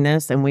I bring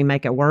this and we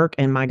make it work.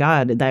 And my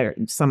God, they're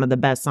some of the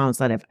best songs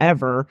that I've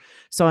ever.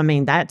 So, I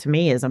mean, that to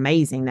me is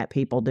amazing that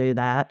people do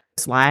that.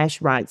 Slash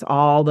writes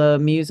all the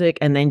music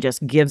and then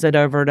just gives it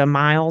over to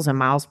Miles and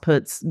Miles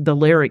puts the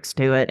lyrics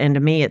to it. And to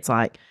me, it's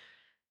like,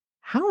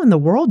 how in the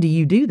world do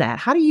you do that?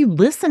 How do you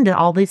listen to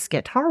all this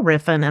guitar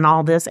riffing and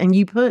all this and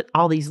you put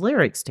all these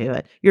lyrics to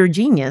it? You're a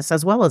genius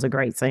as well as a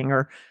great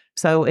singer.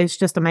 So it's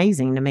just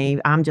amazing to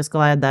me. I'm just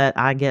glad that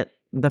I get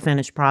the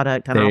finished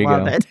product and I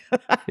love it.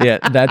 Yeah,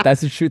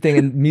 that's the true thing.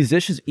 And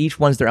musicians, each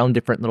one's their own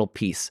different little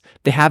piece.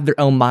 They have their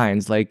own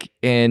minds.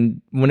 And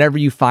whenever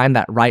you find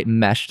that right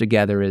mesh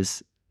together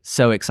is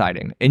so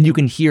exciting. And you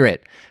can hear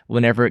it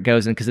whenever it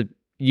goes in because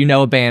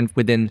a band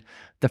within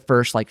the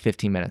first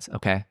 15 minutes,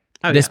 okay?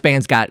 This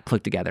band's got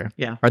clicked together.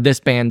 Yeah. Or this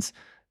band's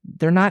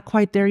they're not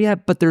quite there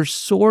yet, but they're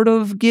sort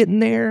of getting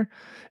there.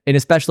 And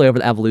especially over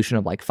the evolution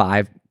of like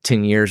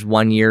 5-10 years,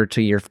 1 year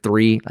to year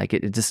 3, like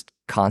it just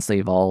constantly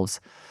evolves.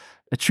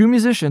 A true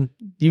musician,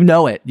 you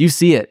know it, you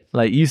see it,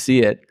 like you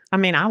see it. I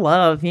mean, I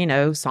love,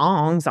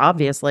 songs,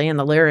 obviously, and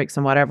the lyrics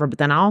and whatever, but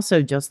then I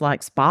also just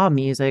like spa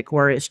music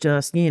where it's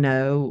just,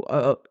 piano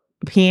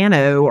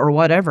or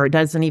whatever. It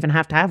doesn't even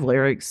have to have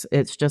lyrics.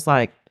 It's just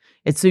like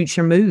it suits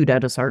your mood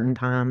at a certain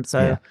time.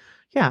 So,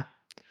 yeah.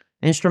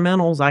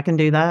 Instrumentals, I can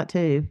do that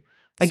too.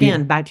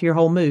 Again, back to your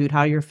whole mood,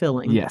 how you're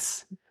feeling.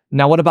 Yes.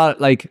 Now, what about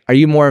like, are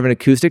you more of an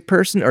acoustic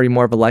person or are you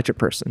more of an electric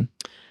person?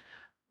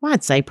 Well,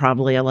 I'd say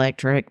probably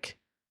electric.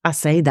 I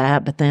say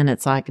that, but then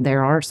it's like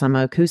there are some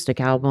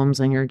acoustic albums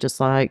and you're just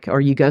like, or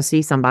you go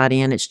see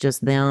somebody and it's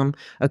just them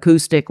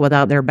acoustic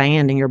without their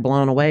band and you're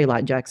blown away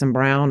like Jackson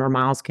Browne or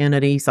Miles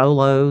Kennedy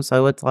solo.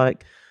 So it's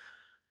like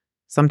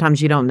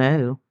sometimes you don't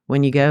know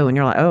when you go and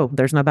you're like, oh,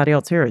 there's nobody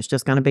else here. It's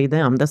just going to be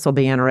them. This will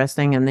be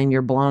interesting. And then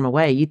you're blown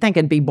away. You think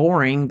it'd be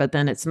boring, but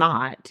then it's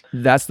not.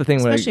 That's the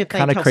thing when it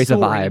kind of creates a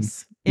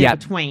vibe. In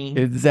between.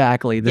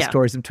 Exactly. The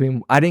stories in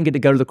between. I didn't get to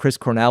go to the Chris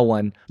Cornell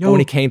one, but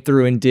when he came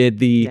through and did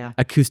the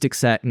acoustic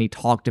set and he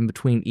talked in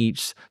between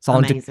each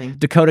song. Amazing.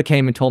 Dakota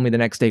came and told me the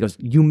next day, he goes,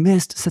 you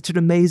missed such an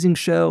amazing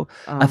show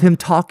of him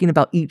talking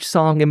about each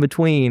song in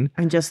between.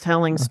 And just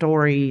telling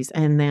stories.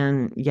 And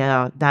then,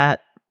 I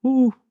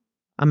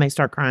may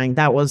start crying.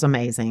 That was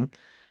amazing.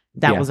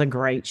 That was a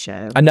great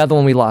show. Another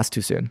one we lost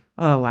too soon.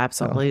 Oh,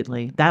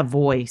 absolutely. That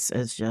voice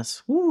is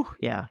just,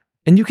 yeah.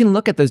 And you can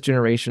look at those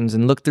generations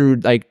and look through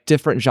like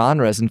different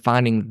genres and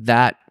finding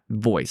that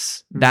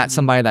voice, that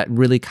somebody that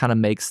really kind of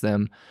makes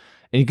them.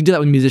 And you can do that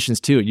with musicians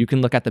too. You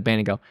can look at the band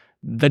and go,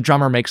 the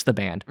drummer makes the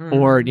band,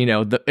 or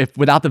if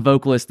without the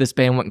vocalist, this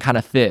band wouldn't kind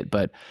of fit.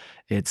 But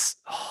it's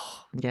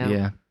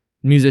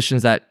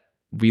musicians that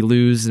we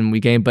lose and we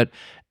gain, but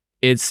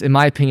it's, in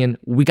my opinion,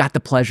 we got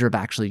the pleasure of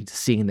actually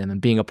seeing them and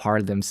being a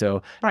part of them.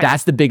 So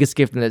that's the biggest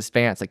gift in this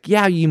band. It's like,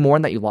 you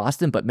mourn that you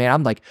lost him, but man,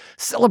 I'm like,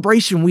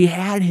 celebration, we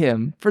had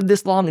him for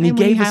this long and he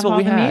gave us what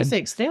we had. The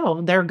music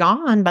still, they're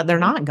gone, but they're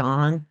not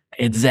gone.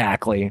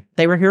 Exactly.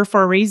 They were here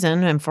for a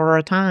reason and for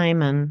a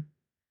time and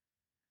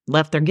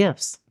left their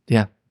gifts.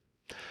 Yeah.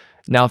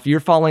 Now, if you're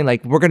following,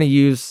 like, we're going to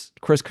use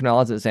Chris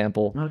Cornell as an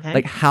example. Okay.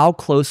 Like, how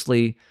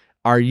closely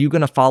are you going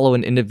to follow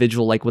an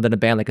individual, like within a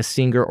band, like a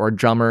singer or a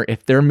drummer,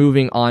 if they're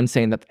moving on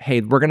saying that, hey,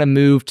 we're going to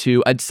move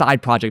to a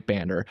side project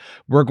band, or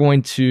we're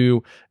going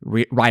to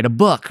write a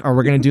book, or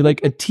we're going to do like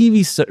a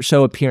TV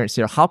show appearance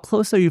here? How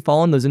close are you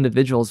following those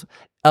individuals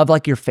of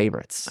like your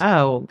favorites?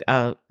 Oh,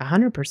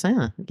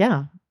 100%.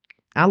 Yeah.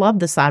 I love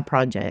the side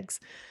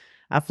projects.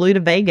 I flew to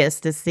Vegas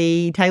to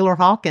see Taylor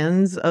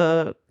Hawkins.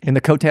 In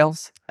the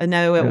coattails?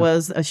 No, it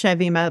was a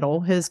Chevy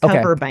Metal, his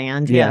cover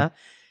band. Yeah.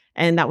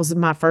 And that was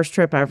my first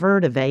trip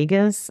ever to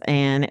Vegas.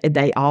 And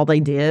all they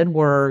did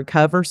were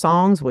cover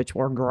songs, which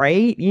were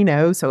great,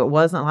 so it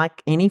wasn't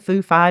like any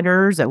Foo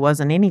Fighters. It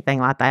wasn't anything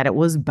like that. It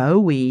was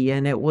Bowie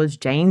and it was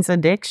Jane's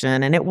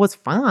Addiction and it was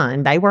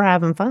fun. They were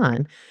having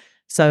fun.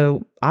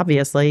 So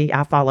obviously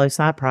I follow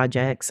side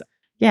projects.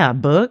 Yeah,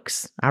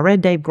 books. I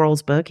read Dave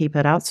Grohl's book. He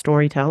put out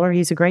Storyteller.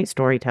 He's a great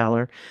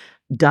storyteller.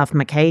 Duff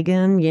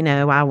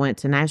McKagan, I went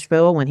to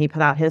Nashville when he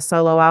put out his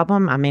solo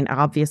album. I mean,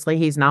 obviously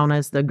he's known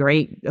as the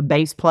great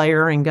bass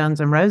player in Guns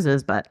N'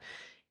 Roses, but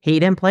he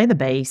didn't play the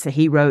bass.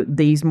 He wrote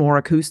these more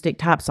acoustic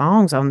type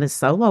songs on this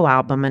solo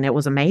album, and it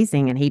was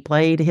amazing. And he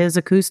played his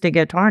acoustic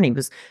guitar, and he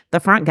was the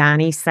front guy,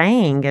 and he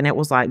sang, and it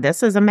was like,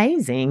 this is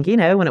amazing, and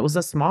it was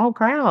a small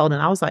crowd.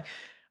 And I was like,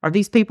 are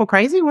these people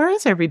crazy? Where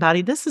is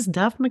everybody? This is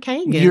Duff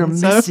McKagan. You're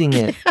missing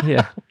it.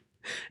 Yeah.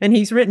 And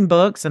he's written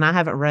books, and I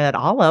haven't read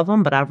all of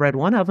them, but I've read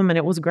one of them, and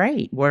it was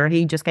great, where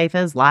he just gave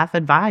his life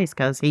advice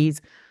because he's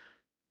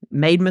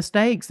made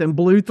mistakes and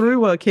blew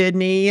through a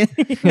kidney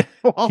and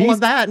all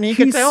of that. And he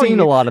could tell he's seen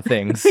a lot of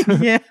things.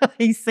 Yeah,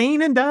 he's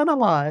seen and done a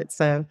lot.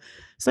 So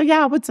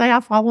yeah, I would say I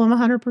follow him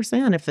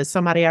 100% if it's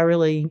somebody I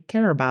really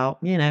care about,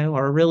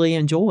 or really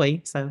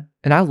enjoy. So.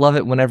 And I love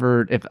it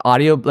whenever,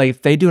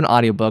 if they do an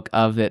audiobook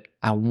of it,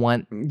 I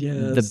want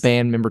the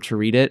band member to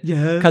read it.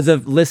 Yes. Because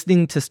of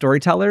listening to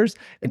storytellers.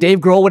 Dave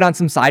Grohl went on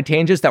some side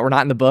tangents that were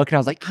not in the book, and I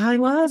was like, I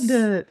loved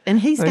it. And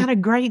he's got a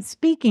great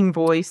speaking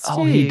voice, too.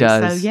 Oh, he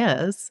does. So,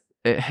 yes.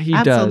 He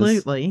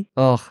Absolutely. does.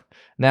 Oh,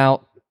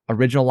 now,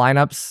 original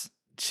lineups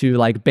to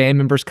like band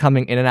members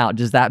coming in and out,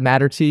 does that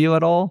matter to you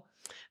at all?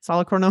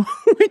 Solid Cornell,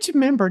 which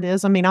member it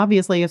is. I mean,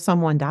 obviously, if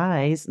someone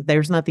dies,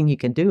 there's nothing you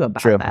can do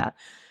about that.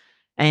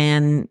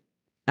 And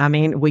I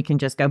mean, we can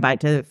just go back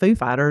to Foo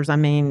Fighters. I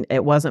mean,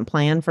 it wasn't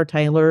planned for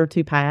Taylor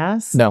to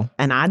pass. No.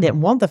 And I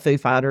didn't want the Foo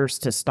Fighters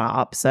to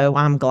stop. So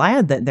I'm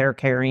glad that they're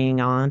carrying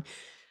on.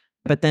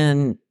 But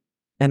then,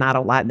 and I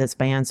don't like this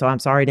band, so I'm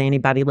sorry to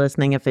anybody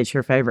listening if it's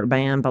your favorite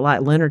band, but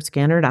like Leonard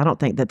Skinner, I don't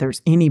think that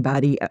there's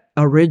anybody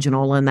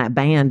original in that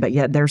band, but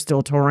yet they're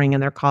still touring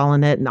and they're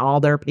calling it, and all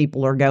their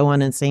people are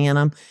going and seeing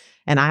them.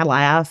 And I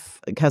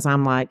laugh because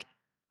I'm like,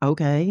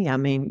 Okay, I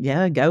mean,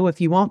 yeah, go if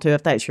you want to,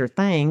 if that's your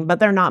thing, but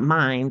they're not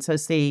mine. So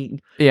see,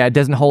 Yeah, it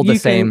doesn't hold the you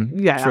can, same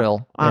yeah.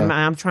 trill. Yeah.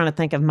 I'm trying to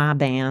think of my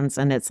bands,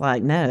 and it's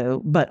like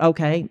no, but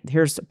okay,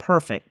 here's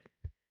perfect.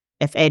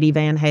 If Eddie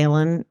Van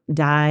Halen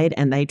died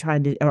and they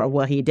tried to, or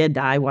well, he did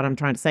die. What I'm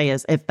trying to say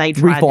is, if they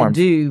tried to Reformed.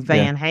 do Yeah.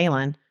 Van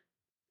Halen,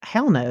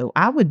 hell no,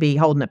 I would be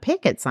holding a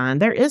picket sign.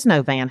 There is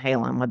no Van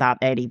Halen without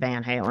Eddie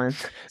Van Halen.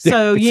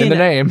 So, It's in the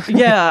name.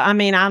 yeah, I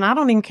mean, I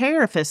don't even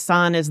care if his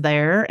son is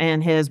there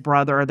and his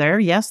brother are there.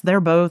 Yes,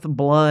 they're both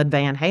blood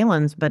Van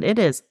Halens, but it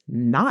is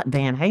not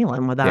Van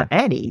Halen without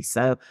Eddie.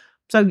 So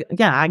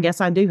yeah, I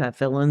guess I do have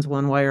feelings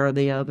one way or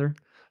the other.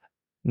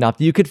 Now, if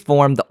you could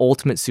form the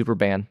ultimate super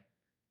band,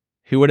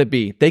 who would it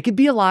be? They could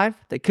be alive.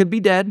 They could be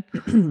dead.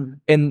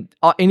 In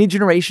any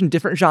generation,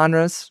 different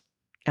genres.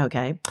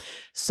 Okay.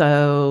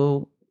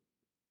 So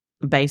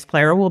bass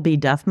player will be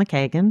Duff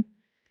McKagan.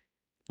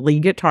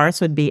 Lead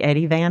guitarist would be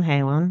Eddie Van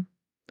Halen.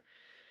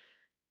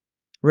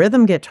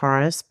 Rhythm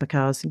guitarist,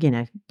 because,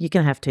 you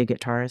can have two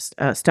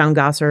guitarists. Stone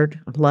Gossard.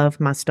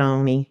 Love my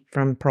Stoney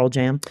from Pearl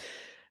Jam.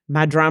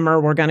 My drummer,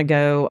 we're going to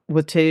go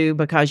with two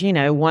because,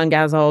 one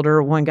guy's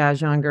older, one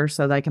guy's younger,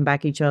 so they can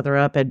back each other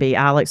up. It'd be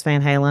Alex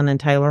Van Halen and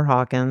Taylor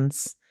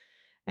Hawkins.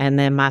 And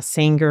then my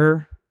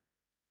singer,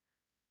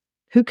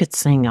 who could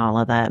sing all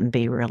of that and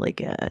be really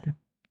good?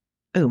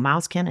 Ooh,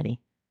 Miles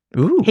Kennedy.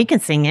 Ooh. He can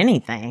sing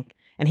anything.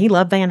 And he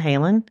loved Van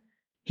Halen.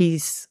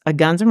 He's a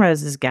Guns N'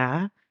 Roses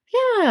guy.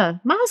 Yeah,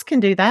 Miles can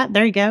do that.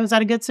 There you go. Is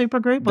that a good super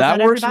group?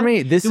 That works for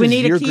me. Do we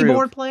need a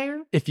keyboard player?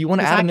 If you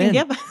want to add them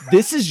in,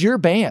 this is your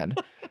band.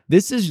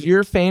 This is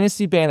your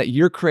fantasy band that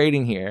you're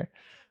creating here.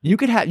 You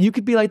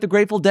could be like the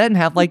Grateful Dead and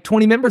have like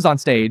 20 members on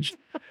stage.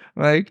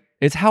 Like,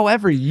 it's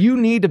however you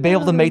need to be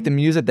able to make the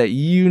music that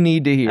you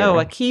need to hear. Oh,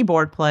 a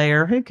keyboard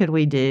player. Who could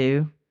we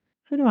do?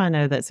 Who do I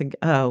know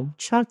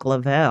Chuck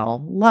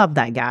Lavelle. Love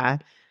that guy.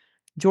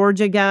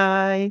 Georgia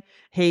guy.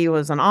 He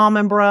was an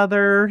Allman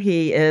Brother.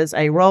 He is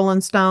a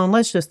Rolling Stone.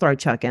 Let's just throw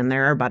Chuck in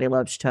there. Everybody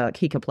loves Chuck.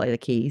 He could play the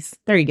keys.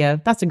 There you go.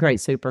 That's a great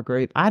super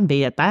group. I'd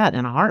be at that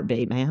in a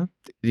heartbeat, man.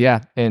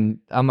 Yeah, and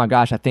oh my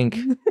gosh, I think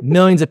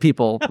millions of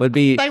people would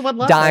be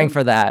dying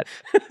for that.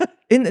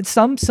 And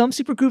some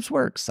super groups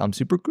work, some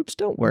super groups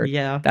don't work.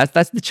 Yeah,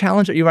 that's the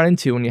challenge that you run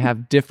into when you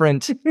have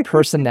different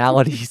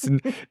personalities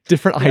and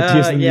different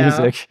ideas in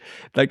music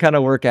that kind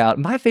of work out.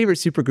 My favorite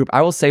super group,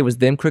 I will say, was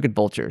them Crooked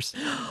Vultures.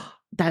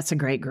 That's a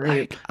great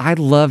group. I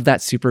love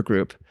that super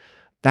group.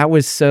 That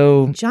was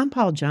so... John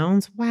Paul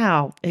Jones,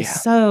 wow, is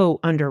so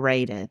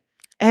underrated.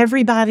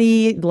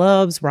 Everybody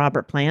loves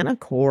Robert Plant,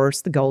 of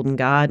course, the Golden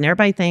God, and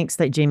everybody thinks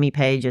that Jimmy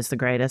Page is the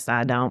greatest.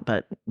 I don't,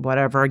 but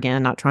whatever.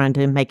 Again, not trying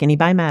to make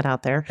anybody mad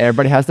out there.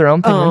 Everybody has their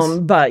own opinions.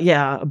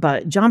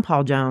 But John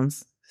Paul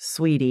Jones,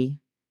 sweetie,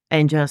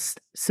 and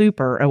just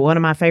super. And one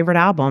of my favorite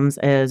albums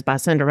is by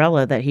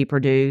Cinderella that he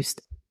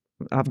produced.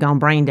 I've gone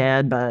brain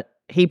dead, but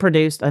he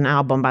produced an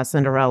album by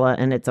Cinderella,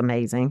 and it's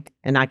amazing.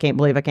 And I can't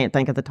believe I can't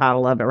think of the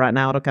title of it right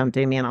now. It'll come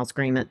to me, and I'll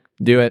scream it.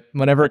 Do it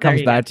whenever it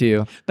comes back to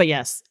you. But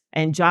yes.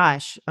 And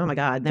Josh, oh my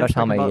God. Josh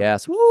Homme,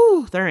 yes.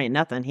 Woo, there ain't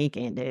nothing he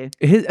can't do.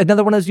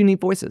 Another one of those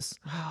unique voices.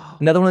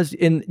 Another one of those,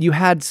 and you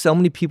had so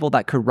many people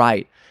that could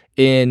write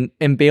and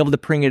be able to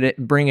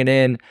bring it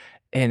in,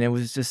 and it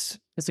was just...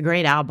 It's a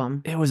great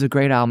album. It was a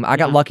great album. I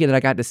got lucky that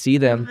I got to see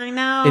them. I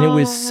know. And it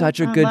was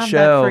such a good love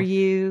show. That for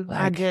you.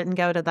 I didn't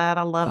go to that.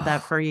 I love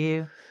that for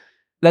you.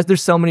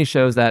 There's so many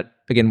shows that,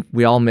 again,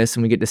 we all miss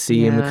and we get to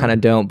see and we kind of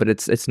don't, but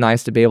it's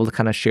nice to be able to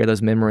kind of share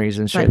those memories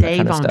and share that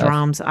kind of stuff. Dave on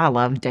drums, I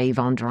love Dave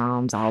on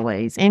drums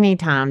always.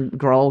 Anytime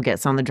Grohl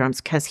gets on the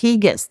drums, because he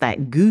gets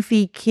that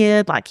goofy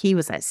kid, like he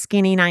was that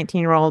skinny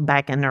 19-year-old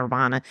back in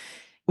Nirvana,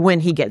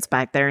 when he gets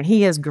back there and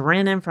he is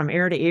grinning from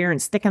ear to ear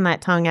and sticking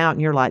that tongue out,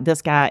 and you're like,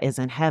 this guy is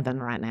in heaven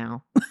right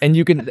now.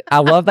 And I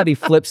love that he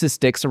flips his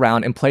sticks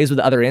around and plays with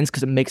the other ends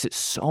because it makes it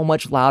so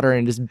much louder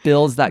and just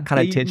builds that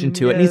kind of tension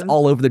to it. And he's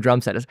all over the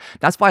drum set.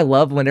 That's why I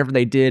love whenever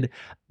they did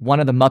one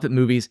of the Muppet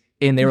movies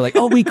and they were like,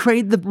 oh, we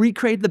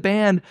recreated the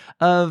band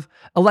of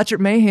Electric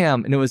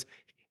Mayhem. And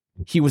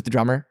he was the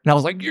drummer. And I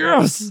was like,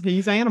 yes!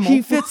 He's Animal.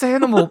 He fits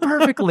Animal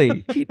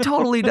perfectly. He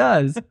totally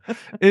does.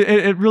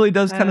 It really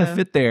does kind of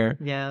fit there.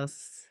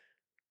 Yes.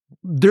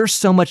 There's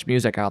so much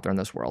music out there in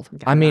this world.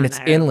 I mean, it's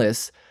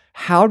endless.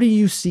 How do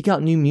you seek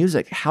out new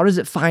music? How does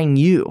it find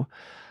you?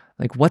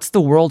 Like, what's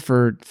the world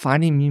for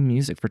finding new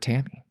music for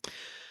Tammy?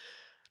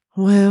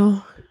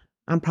 Well,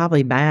 I'm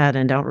probably bad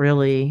and don't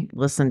really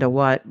listen to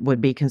what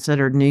would be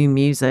considered new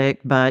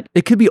music, but...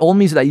 It could be old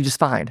music that you just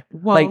find.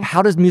 Like,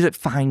 how does music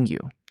find you?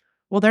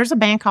 Well, there's a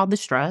band called The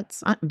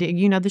Struts. Do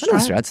you know The Struts? I know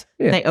The Struts.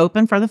 Yeah. They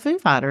opened for the Foo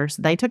Fighters.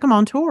 They took them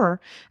on tour.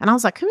 And I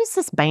was like, who is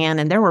this band?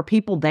 And there were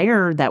people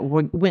there that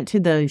went to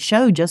the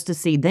show just to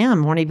see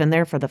them, weren't even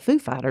there for the Foo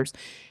Fighters.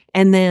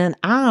 And then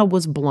I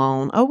was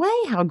blown away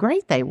how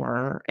great they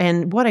were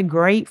and what a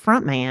great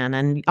front man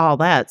and all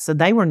that. So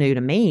they were new to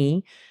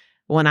me.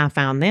 when I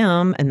found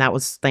them, and that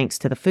was thanks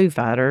to the Foo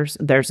Fighters,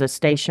 there's a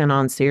station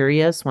on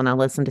Sirius. When I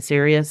listen to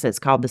Sirius, it's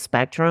called The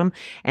Spectrum,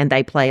 and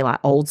they play like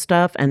old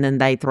stuff and then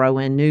they throw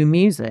in new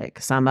music.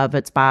 Some of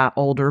it's by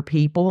older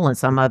people and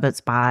some of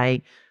it's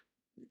by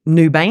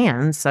new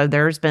bands. So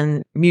there's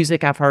been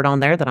music I've heard on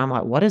there that I'm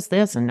like, what is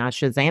this? And I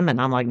Shazam it,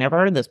 and I'm like, never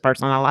heard of this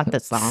person. I like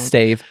this song.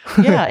 Stave.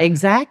 Yeah,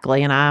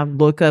 exactly. And I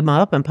look them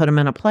up and put them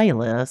in a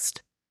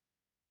playlist.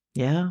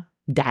 Yeah.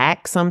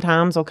 Dak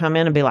sometimes will come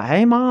in and be like,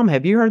 hey, Mom,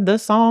 have you heard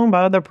this song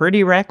by the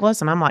Pretty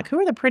Reckless? And I'm like, who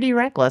are the Pretty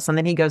Reckless? And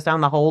then he goes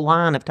down the whole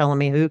line of telling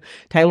me who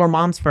Taylor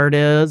Momsford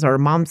is or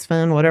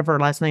Momsfin, whatever her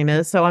last name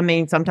is. So, I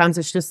mean, sometimes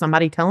it's just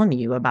somebody telling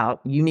you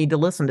about, you need to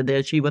listen to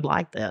this. You would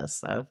like this.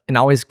 So, And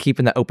always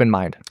keeping the open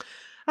mind.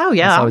 oh,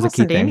 yeah, That's I'll always a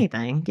key listen to thing.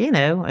 anything, you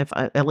know, if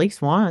at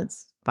least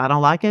once. If I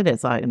don't like it,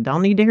 it's like,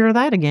 don't need to hear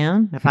that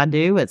again. If I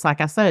do, it's like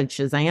I said,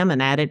 Shazam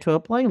and add it to a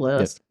Yep.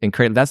 playlist. And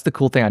creative. That's the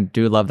cool thing. I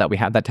do love that we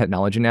have that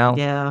technology now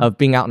Yeah. of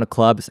being out in a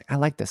club. It's like, I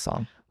like this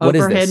song. What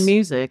is Overhead this?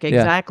 music, Yeah.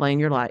 exactly.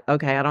 And you're like,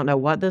 okay, I don't know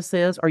what this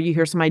is. Or you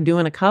hear somebody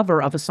doing a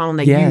cover of a song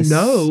that Yes. you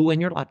know,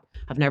 and you're like,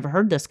 I've never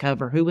heard this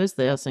cover. Who is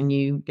this? And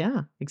you,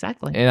 yeah,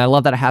 exactly. And I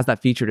love that it has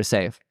that feature to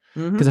save.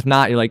 Mhm. Because if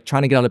not, you're like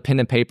trying to get out a pen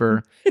and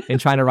paper and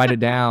trying to write it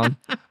down.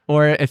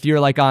 Or if you're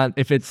like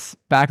if it's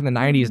back in the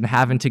 90s and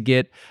having to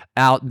get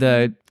out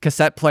the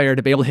cassette player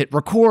to be able to hit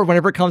record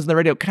whenever it comes on the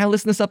radio. Can I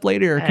listen this up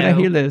later? Can I Oh.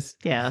 hear this?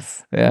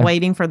 Yes. Yeah.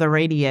 Waiting for the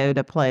radio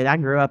to play. I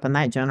grew up in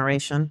that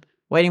generation.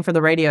 Waiting for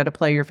the radio to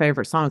play your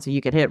favorite song so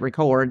you could hit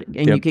record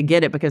and you Yep. could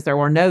get it because there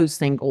were no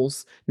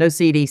singles, no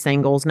CD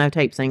singles, no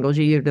tape singles.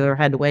 You either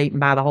had to wait and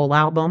buy the whole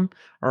album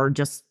or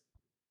just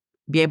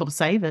be able to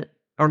save it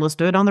or let's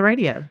do it on the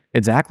radio.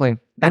 Exactly.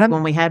 Back And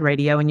when we had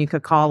radio and you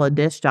could call a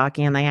disc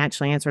jockey and they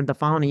actually answered the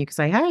phone and you could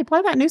say, hey,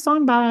 play that new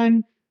song by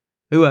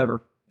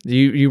whoever.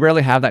 you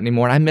rarely have that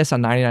anymore. And I miss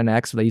on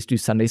 99X where they used to do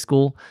Sunday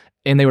school.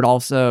 And they would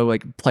also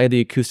like play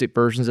the acoustic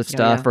versions of Oh,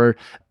 stuff yeah. or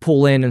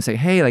pull in and say,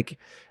 hey, like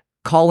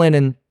call in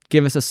and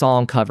give us a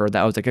song cover.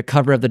 That was like a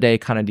cover of the day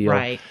kind of deal.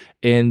 Right.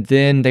 And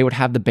then they would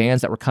have the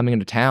bands that were coming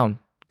into town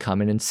come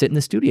in and sit in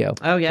the studio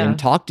Oh, yeah. and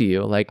talk to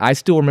you. Like I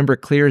still remember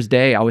clear as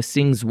day, I was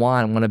seeing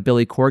Zwan, one of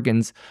Billy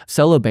Corgan's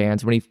solo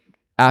bands, when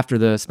after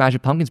the Smashing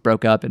Pumpkins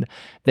broke up, and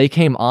they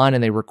came on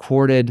and they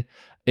recorded,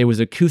 it was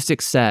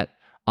acoustic set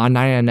on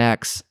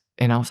 99X.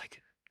 And I was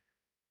like,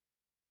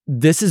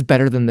 this is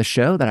better than the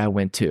show that I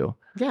went to.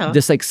 Yeah.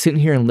 Just like sitting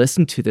here and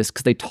listening to this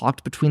because they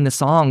talked between the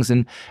songs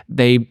and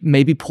they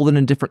maybe pulled in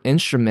a different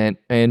instrument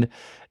and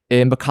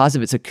because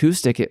of its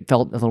acoustic, it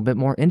felt a little bit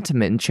more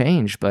intimate and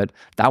changed. But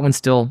that one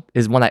still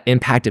is one that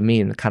impacted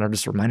me and kind of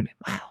just reminded me,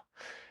 wow,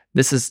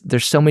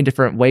 there's so many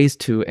different ways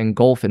to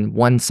engulf in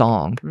one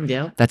song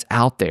Yeah. that's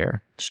out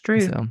there. It's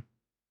true. So,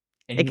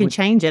 It can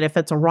change it if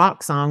it's a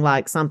rock song,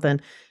 like something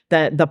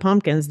that the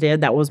Pumpkins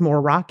did that was more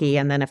rocky.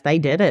 And then if they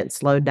did it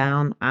slowed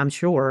down, I'm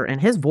sure.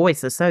 And his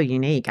voice is so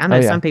unique. I know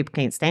yeah. some people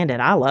can't stand it.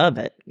 I love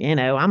it. You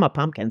know, I'm a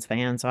Pumpkins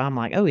fan. So I'm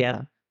like, oh,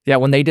 yeah. Yeah,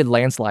 when they did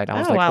Landslide, I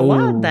was like, I oh,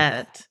 love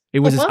that. It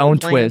was his I own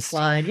loved twist.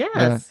 Landslide, Yeah,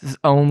 yes. his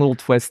own little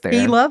twist there.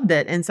 He loved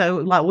it. And so,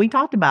 like we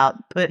talked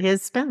about, put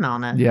his spin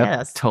on it. Yep,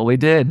 Yes. totally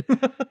did.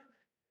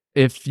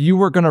 If you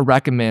were going to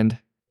recommend,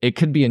 it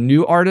could be a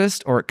new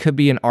artist or it could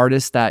be an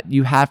artist that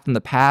you have from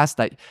the past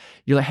that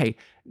you're like, hey,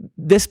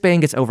 this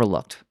band gets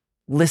overlooked.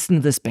 Listen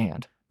to this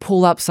band.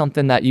 Pull up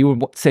something that you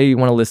would say you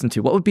want to listen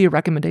to. What would be a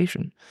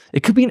recommendation?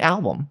 It could be an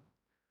album.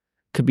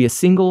 Could be a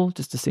single,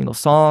 just a single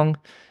song.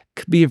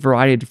 Could be a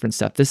variety of different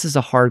stuff. This is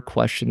a hard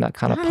question that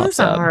kind of That pops is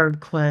a up. hard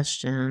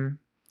question.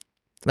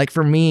 Like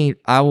for me,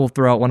 I will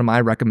throw out one of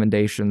my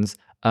recommendations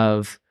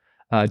of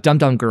Dum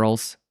Dum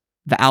Girls,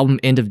 the album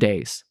End of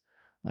Days.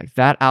 Like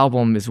that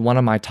album is one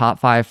of my top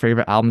 5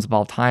 favorite albums of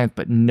all time,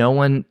 but no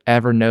one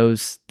ever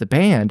knows the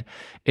band.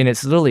 And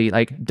it's literally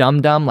like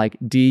Dum Dum, like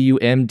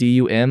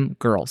DUM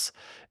Girls.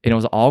 And it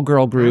was an all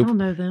girl I group. don't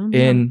know them.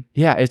 And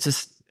yeah, it's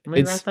just, Let me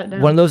it's write that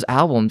down. one of those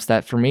albums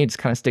that for me just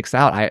kind of sticks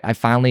out. I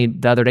finally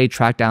the other day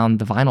tracked down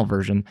the vinyl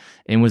version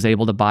and was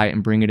able to buy it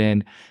and bring it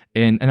in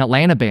an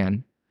Atlanta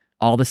band,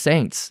 All the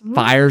Saints, Ooh.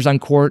 Fires on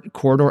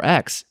Corridor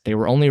X. They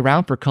were only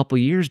around for a couple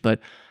of years, but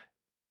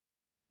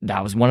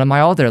that was one of my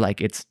all there.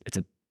 Like it's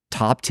a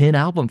top 10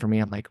 album for me.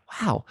 I'm like,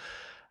 wow,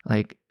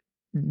 like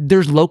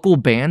there's local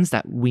bands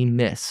that we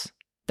miss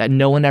that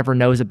no one ever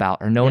knows about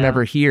or no one Yeah.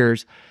 ever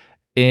hears.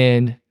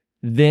 And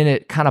then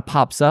it kind of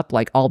pops up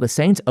like All the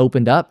Saints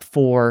opened up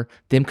for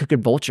Them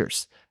Crooked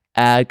Vultures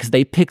because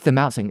they picked them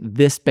out saying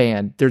this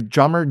band, their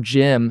drummer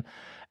Jim,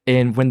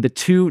 and when the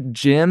two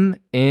Jim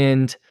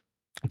and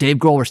Dave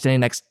Grohl were standing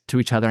next to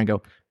each other and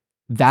go,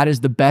 that is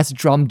the best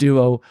drum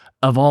duo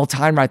of all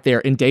time right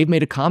there. And Dave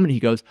made a comment. He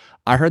goes,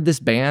 I heard this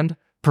band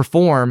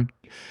perform.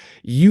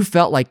 You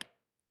felt like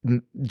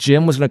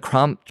Jim was going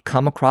to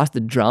come across the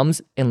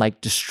drums and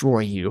like destroy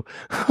you.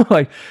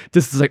 Like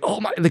this is like,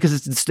 oh my,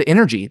 because it's the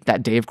energy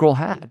that Dave Grohl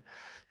had.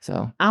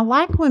 So I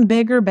like when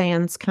bigger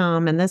bands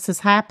come, and this has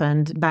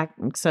happened back.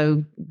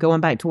 So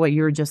going back to what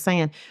you were just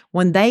saying,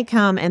 when they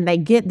come and they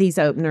get these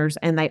openers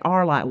and they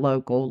are like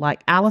local,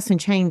 like Alice in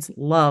Chains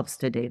loves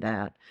to do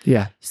that.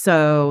 yeah,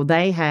 So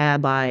they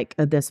had like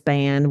this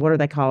band, what are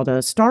they called?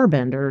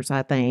 Starbenders,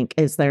 I think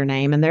is their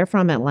name. And they're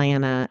from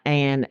Atlanta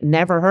and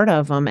never heard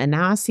of them. And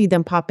now I see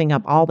them popping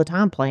up all the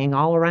time, playing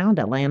all around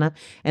Atlanta.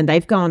 And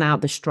they've gone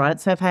out. The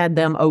Struts have had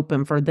them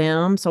open for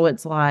them. So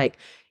it's like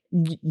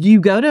you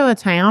go to a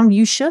town,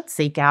 you should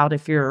seek out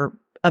if you're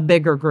a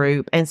bigger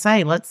group and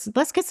say, let's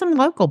get some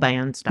local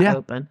bands to Yeah.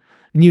 open.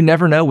 you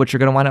never know what you're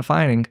going to wind up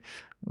finding.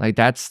 Like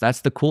that's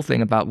the cool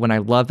thing about when I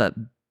love that.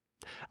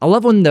 I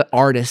love when the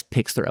artist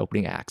picks their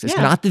opening acts. It's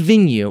Yeah. not the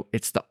venue,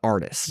 it's the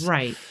artist.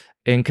 Right.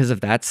 And because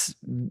of that's,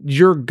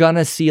 you're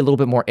gonna see a little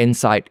bit more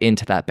insight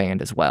into that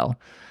band as well.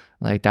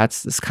 Like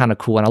it's kind of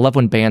cool. And I love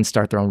when bands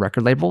start their own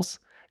record labels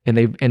and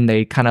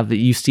they kind of,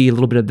 you see a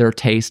little bit of their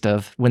taste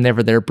of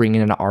whenever they're bringing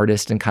in an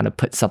artist and kind of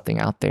put something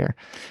out there.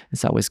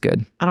 It's always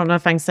good. I don't know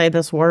if I can say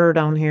this word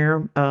on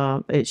here.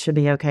 It should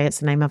be okay. It's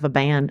the name of a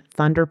band,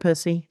 Thunder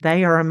Pussy.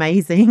 They are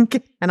amazing.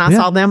 And I Yeah.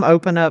 saw them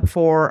open up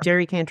for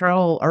Jerry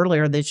Cantrell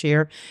earlier this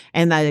year.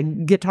 And the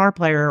guitar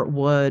player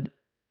would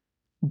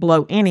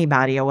blow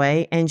anybody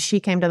away. And she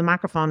came to the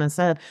microphone and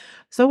said,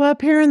 so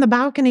up here in the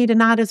balcony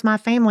tonight is my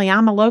family.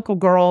 I'm a local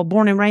girl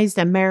born and raised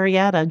in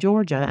Marietta,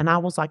 Georgia. And I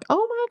was like,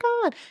 oh my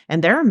God.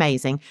 And they're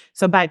amazing.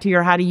 So back to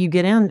your, how do you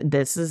get in?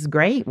 This is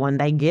great when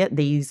they get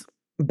these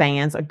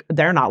bands.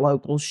 They're not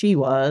local. She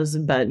was,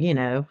 but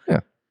Yeah.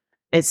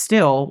 it's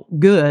still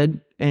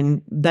good.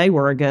 And they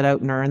were a good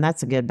opener, and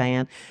that's a good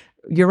band.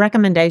 Your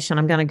recommendation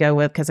I'm going to go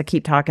with, because I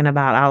keep talking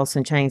about Alice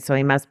in Chains, so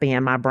he must be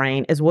in my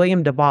brain, is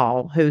William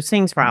Duvall, who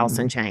sings for Alice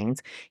in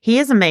Chains. He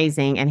is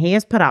amazing, and he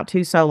has put out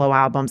 2 solo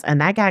albums,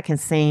 and that guy can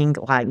sing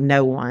like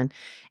no one.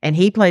 And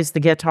he plays the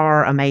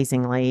guitar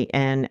amazingly.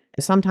 And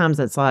sometimes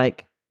it's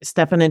like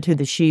stepping into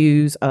the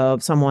shoes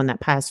of someone that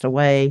passed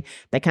away.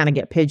 They kind of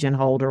get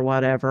pigeonholed or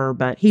whatever,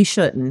 but he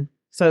shouldn't.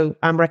 So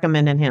I'm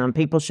recommending him.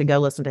 People should go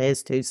listen to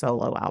his 2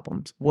 solo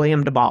albums.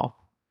 William Duvall.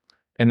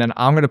 And then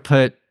I'm going to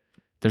put,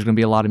 there's going to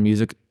be a lot of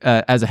music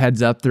as a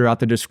heads up throughout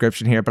the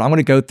description here, but I'm going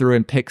to go through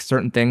and pick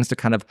certain things to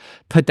kind of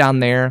put down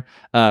there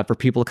for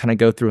people to kind of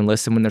go through and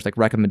listen when there's like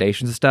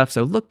recommendations and stuff.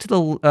 So look to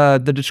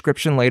the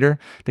description later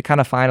to kind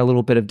of find a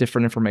little bit of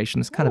different information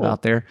that's kind of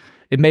out there.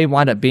 It may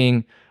wind up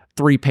being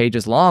 3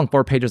 pages long,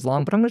 4 pages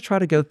long, but I'm going to try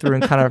to go through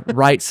and kind of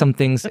write some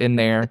things in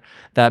there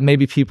that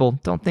maybe people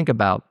don't think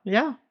about.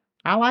 Yeah,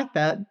 I like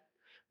that.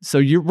 So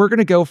we're going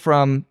to go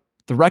from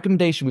the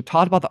recommendation. We've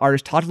talked about the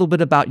artist, talked a little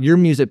bit about your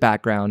music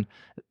background.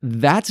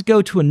 Let's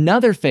go to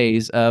another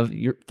phase of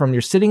from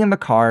you're sitting in the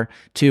car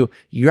to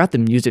you're at the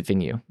music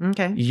venue.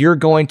 Okay. You're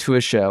going to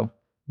a show.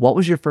 What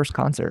was your first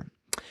concert?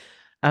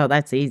 Oh,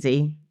 that's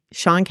easy.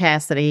 Sean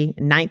Cassidy,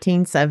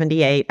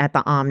 1978 at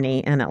the Omni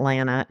in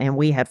Atlanta, and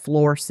we had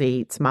floor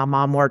seats. My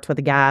mom worked with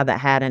a guy that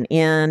had an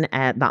inn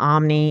at the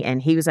Omni,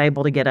 and he was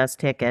able to get us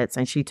tickets,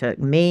 and she took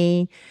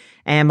me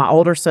and my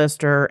older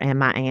sister and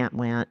my aunt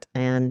went,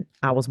 and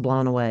I was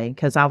blown away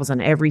because I was on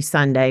every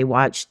Sunday,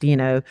 watched,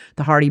 the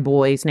Hardy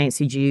Boys,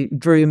 Nancy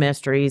Drew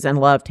Mysteries, and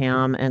loved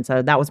him. And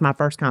so that was my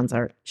first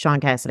concert,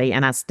 Sean Cassidy,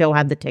 and I still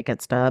have the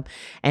ticket stub,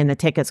 and the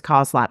tickets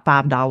cost like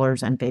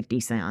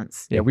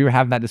 $5.50. Yeah, we were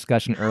having that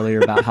discussion earlier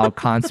about how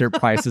concert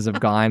prices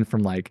have gone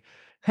from like,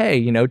 hey,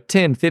 $10,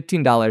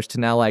 $15 to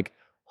now like,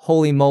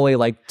 holy moly,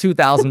 like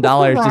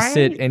 $2,000 to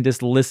sit Right? and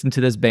just listen to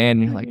this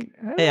band. And you're like,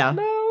 I don't Yeah.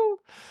 know.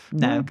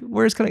 No. Like,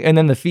 where's coming? And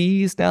then the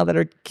fees now that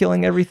are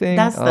killing everything.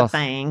 That's the Ugh.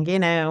 thing,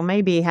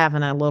 maybe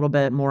having a little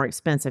bit more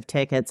expensive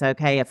tickets.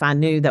 Okay, if I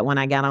knew that when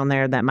I got on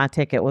there that my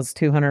ticket was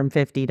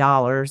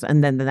 $250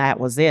 and then that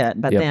was it.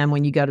 But Yep. then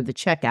when you go to the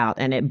checkout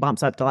and it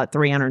bumps up to like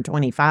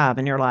 $325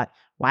 and you're like,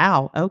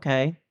 wow,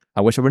 okay. I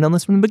wish I would have known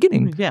this from the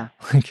beginning. Yeah.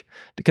 Like,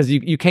 because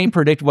you can't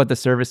predict what the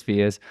service fee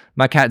is.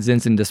 My cat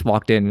Zinson just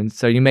walked in, and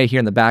so you may hear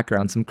in the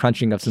background some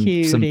crunching of some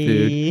food.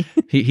 Cutie.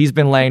 He's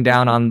been laying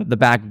down on the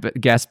back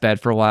guest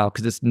bed for a while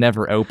because it's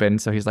never open.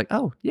 So he's like,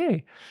 oh,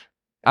 yay.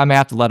 I may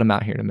have to let him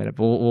out here in a minute,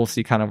 but we'll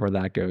see kind of where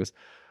that goes.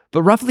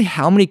 But roughly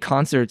how many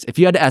concerts, if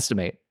you had to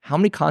estimate, how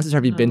many concerts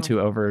have you been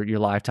to over your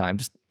lifetime?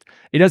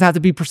 It doesn't have to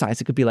be precise.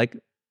 It could be like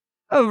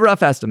a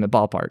rough estimate,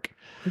 ballpark.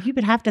 You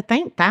would have to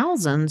think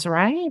thousands,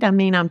 right? I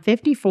mean, I'm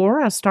 54.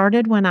 I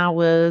started when I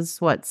was,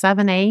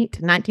 7, 8,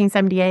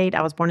 1978.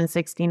 I was born in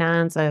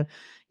 69. So,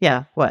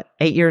 yeah,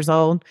 8 years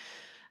old?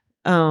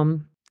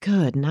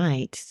 Good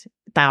night.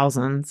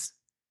 Thousands.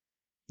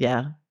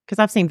 Yeah. Because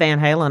I've seen Van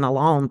Halen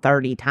alone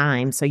 30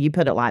 times. So you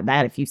put it like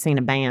that if you've seen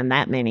a band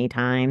that many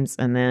times.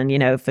 And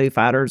then, Foo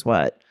Fighters,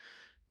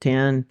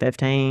 10,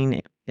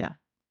 15? Yeah.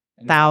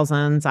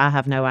 Thousands. I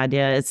have no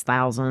idea. It's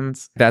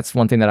thousands. That's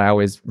one thing that I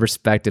always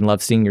respect and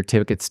love, seeing your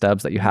ticket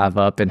stubs that you have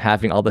up and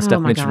having all the stuff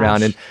Oh my mentioned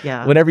around. And gosh,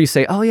 yeah. whenever you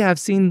say, oh yeah, I've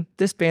seen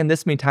this band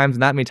this many times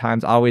and that many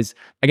times, I always,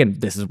 again,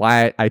 this is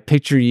why I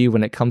picture you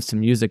when it comes to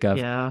music of,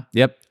 Yeah.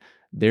 yep,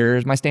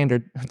 there's my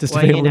standard just to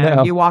Well, be able to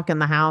know. you walk in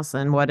the house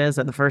and what is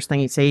it? The first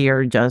thing you see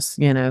are just,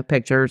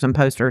 pictures and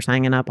posters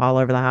hanging up all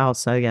over the house.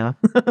 So, yeah.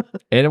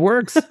 And it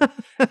works.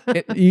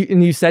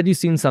 And you said you've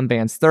seen some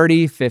bands,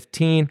 30,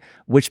 15.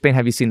 Which band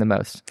have you seen the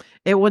most?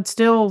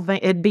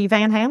 It'd be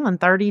Van Halen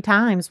 30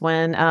 times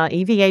when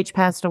EVH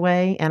passed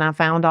away and I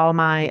found all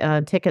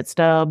my ticket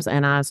stubs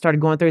and I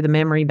started going through the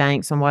memory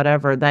banks and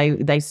whatever.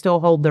 They still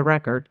hold the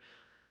record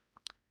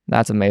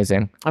That's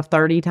amazing. of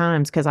 30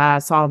 times because I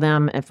saw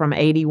them from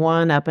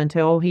 81 up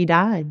until he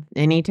died.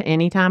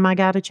 Anytime I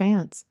got a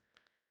chance.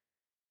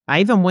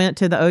 I even went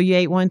to the OU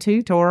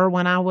 812 tour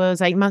when I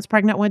was 8 months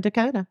pregnant with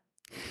Dakota.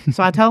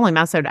 So I told him,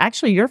 I said,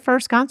 actually, your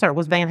first concert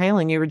was Van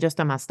Halen. You were just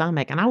in my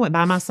stomach. And I went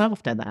by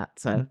myself to that.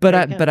 So, but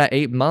at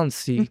 8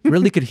 months, he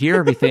really could hear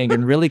everything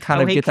and really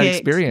kind of get that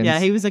experience. Yeah,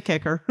 he was a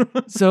kicker.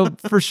 So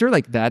for sure,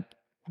 like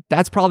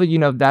that's probably,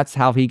 that's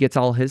how he gets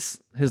all his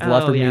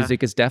love for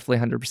music is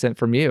definitely 100%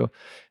 from you.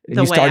 And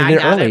The you way started I it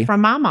got early. it from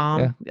my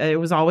mom. Yeah. It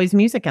was always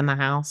music in the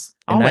house.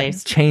 And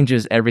Always. that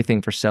changes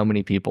everything for so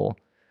many people.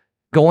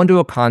 Going to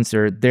a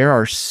concert, there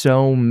are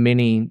so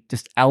many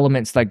just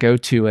elements that go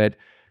to it.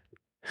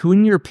 Who,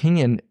 in your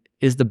opinion,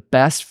 is the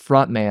best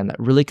front man that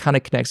really kind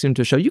of connects you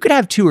into a show? You could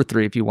have 2 or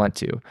 3 if you want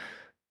to.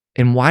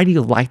 And why do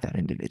you like that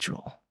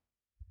individual?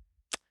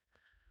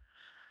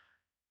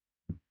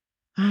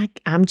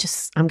 I'm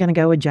going to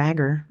go with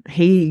Jagger.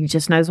 He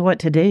just knows what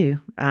to do.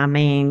 I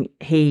mean,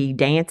 he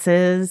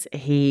dances,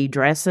 he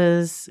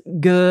dresses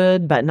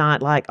good, but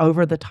not like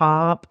over the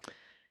top.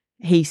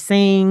 He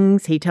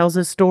sings, he tells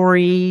his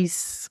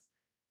stories.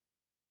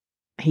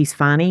 He's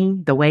funny.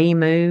 The way he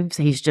moves,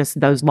 he's just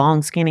those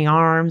long, skinny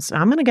arms.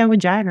 I'm going to go with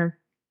Jagger.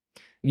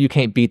 You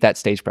can't beat that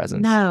stage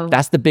presence. No.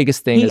 That's the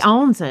biggest thing. He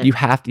owns it. You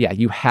have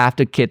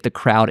to get the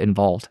crowd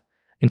involved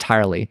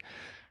entirely.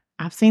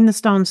 I've seen the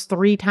Stones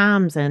 3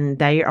 times and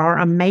they are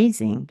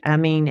amazing. I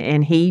mean,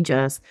 and he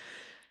just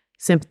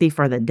sympathy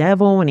for the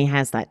devil and he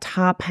has that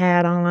top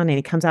hat on and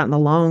he comes out in the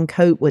long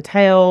coat with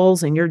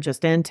tails and you're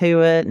just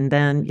into it. And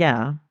then,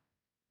 yeah,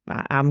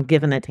 I'm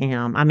giving it to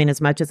him. I mean,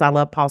 as much as I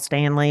love Paul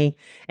Stanley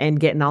and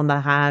getting on the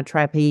high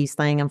trapeze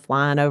thing and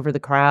flying over the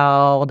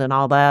crowd and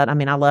all that, I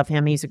mean, I love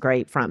him. He's a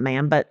great front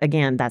man. But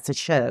again, that's a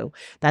show.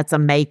 That's a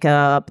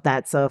makeup.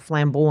 That's a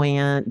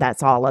flamboyant.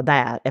 That's all of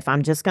that. If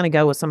I'm just going to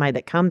go with somebody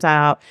that comes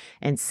out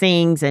and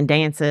sings and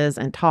dances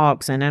and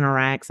talks and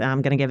interacts,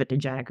 I'm going to give it to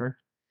Jagger.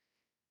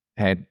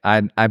 Hey,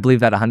 I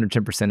believe that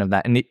 110% of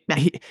that. And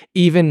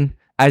even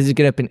as you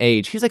get up in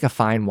age, he's like a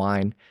fine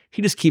wine.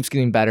 He just keeps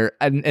getting better.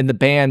 And the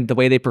band, the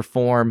way they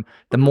perform,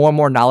 the more and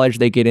more knowledge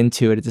they get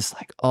into it, it's just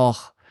like,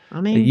 I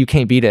mean, you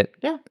can't beat it.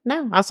 Yeah,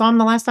 no. I saw them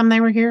the last time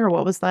they were here.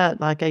 What was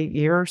that, like a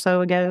year or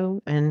so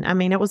ago? And I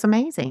mean, it was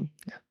amazing.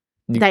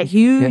 That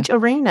huge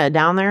arena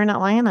down there in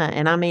Atlanta.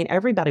 And I mean,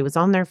 everybody was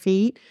on their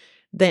feet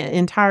the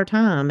entire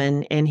time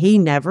and he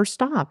never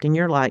stopped. And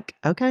you're like,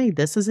 okay,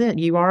 this is it.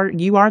 You are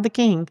the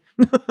king.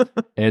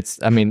 It's,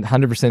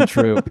 100%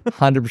 true.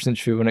 100%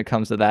 true when it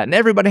comes to that. And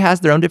everybody has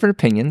their own different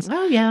opinions.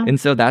 Oh, yeah. And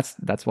so that's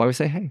why we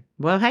say, hey.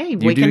 Well, hey,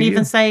 we can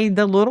even say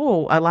the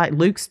little, like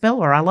Luke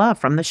Spiller, I love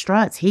from the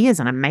Struts. He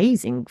is an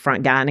amazing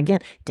front guy. And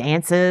again,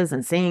 dances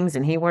and sings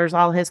and he wears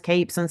all his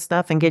capes and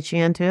stuff and gets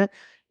you into it.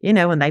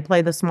 And they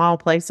play the small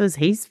places.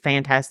 He's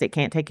fantastic.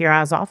 Can't take your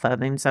eyes off of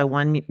him. So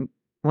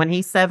when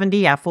he's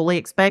 70, I fully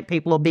expect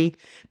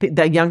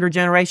the younger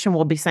generation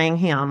will be saying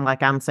him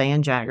like I'm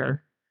saying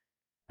Jagger.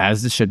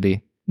 As it should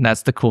be. And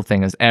that's the cool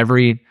thing is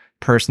every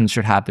person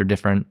should have their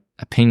different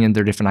opinion,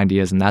 their different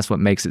ideas. And that's what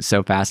makes it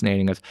so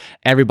fascinating of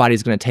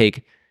everybody's going to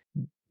take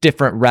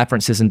different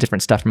references and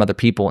different stuff from other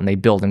people and they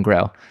build and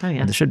grow. Oh,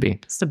 yeah. And it should be.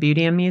 It's the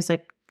beauty of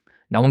music.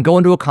 Now, when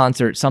going to a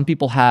concert, some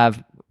people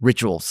have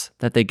rituals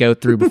that they go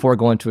through before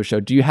going to a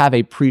show. Do you have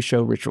a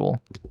pre-show ritual?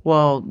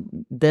 Well,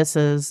 this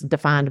is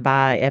defined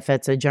by if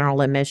it's a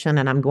general admission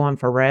and I'm going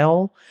for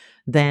rail,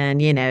 then,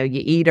 you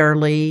eat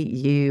early,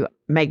 you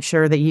make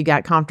sure that you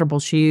got comfortable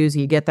shoes,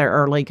 you get there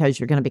early because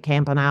you're going to be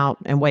camping out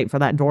and wait for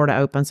that door to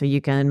open so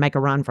you can make a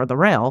run for the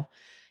rail.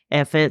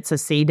 If it's a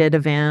seated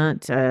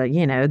event,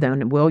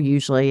 then we'll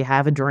usually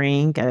have a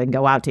drink and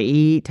go out to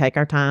eat, take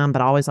our time,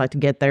 but I always like to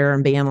get there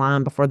and be in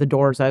line before the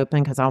doors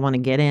open because I want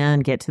to get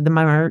in, get to the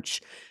merch,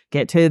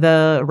 get to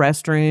the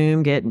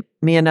restroom, get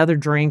me another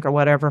drink or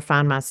whatever,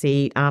 find my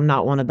seat. I'm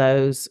not one of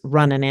those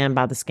running in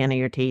by the skin of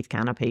your teeth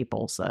kind of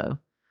people, so.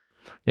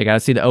 You got to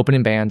see the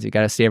opening bands. You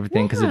got to see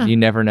everything because if you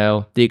never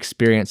know the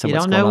experience of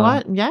what's going on. You don't know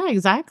what? Yeah,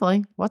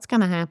 exactly. What's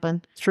going to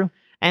happen? It's true.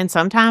 And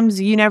sometimes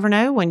you never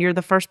know when you're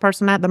the first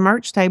person at the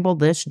merch table.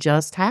 This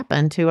just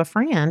happened to a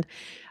friend.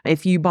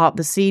 If you bought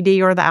the CD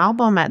or the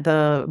album at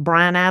the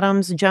Bryan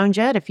Adams Joan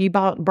Jett, if you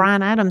bought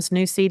Bryan Adams'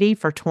 new CD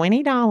for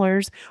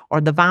 $20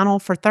 or the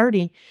vinyl for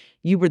 $30,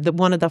 you were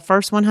one of the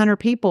first 100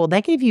 people.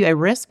 They gave you a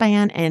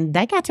wristband and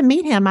they got to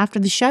meet him after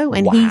the show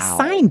and he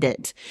signed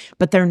it.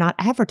 But they're not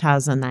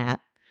advertising that.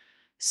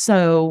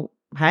 So,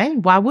 hey,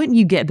 why wouldn't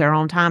you get there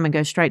on time and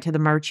go straight to the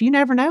merch? You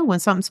never know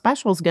when something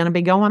special is going to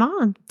be going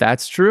on.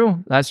 That's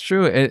true. That's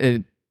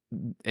true.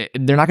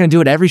 they're not going to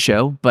do it every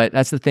show, but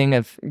that's the thing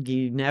of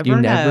You never you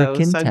never know.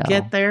 can So tell.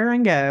 get there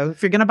and go.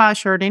 If you're going to buy a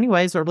shirt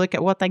anyways or look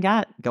at what they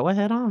got, go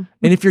ahead on.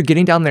 And if you're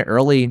getting down there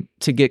early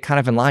to get kind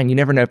of in line, you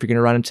never know if you're going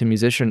to run into a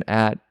musician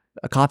at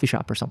a coffee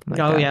shop or something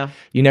like Oh, that. yeah.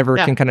 You never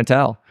Yeah. can kind of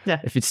tell.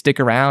 Yeah. If you stick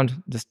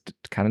around, just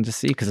kind of just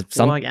see, because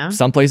Well, yeah.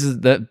 some places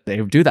that they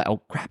do that.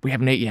 Oh crap, we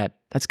haven't ate yet.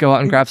 Let's go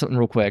out and grab something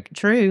real quick.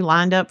 True.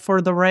 Lined up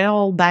for the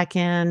rail back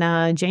in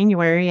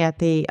January at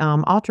the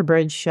Alter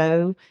Bridge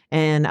show,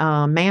 and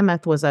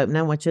Mammoth was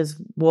opening, which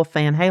is Wolf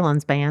Van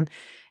Halen's band.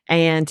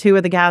 And two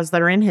of the guys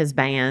that are in his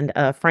band,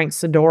 Frank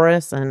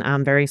Sidoris, and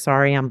I'm very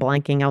sorry, I'm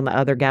blanking on the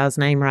other guy's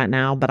name right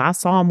now, but I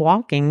saw him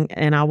walking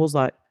and I was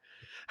like,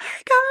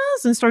 "Hey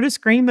guys," and started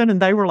screaming, and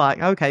they were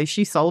like, "Okay,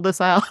 she sold us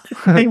out."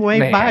 They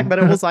waved back, Man. but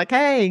it was like,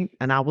 "Hey,"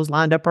 and I was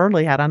lined up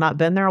early. Had I not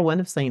been there, I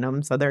wouldn't have seen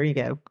them. So there you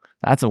go.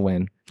 That's a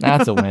win.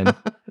 That's a win.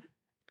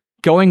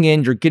 Going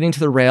in, you're getting to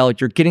the rail,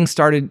 you're getting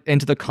started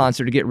into the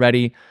concert to get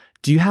ready.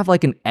 Do you have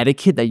like an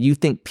etiquette that you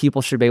think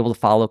people should be able to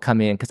follow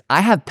come in? Because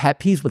I have pet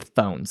peeves with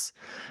phones.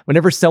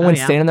 Whenever someone's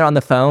yeah. standing there on the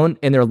phone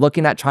and they're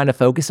looking at trying to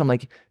focus, I'm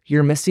like,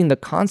 you're missing the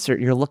concert.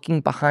 You're looking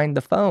behind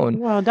the phone.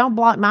 Well, don't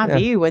block my Yeah.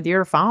 view with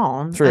your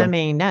phone. True. I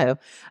mean, no.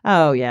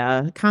 Oh,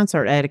 yeah.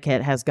 Concert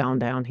etiquette has gone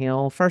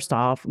downhill. First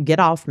off, get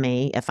off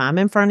me. If I'm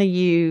in front of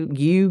you,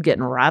 you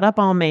getting right up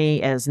on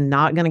me is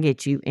not going to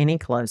get you any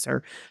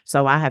closer.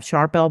 So I have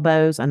sharp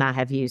elbows and I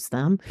have used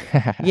them.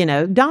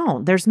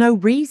 Don't. There's no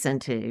reason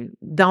to.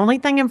 The only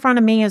thing in front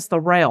of me is the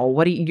rail.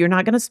 You're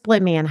not going to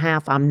split me in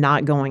half. I'm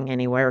not going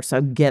anywhere.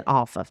 So get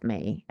off of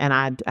me. And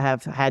I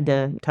have had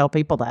to tell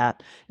people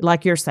that.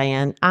 Like you're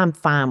saying, I'm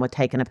fine with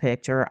taking a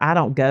picture. I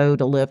don't go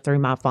to live through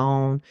my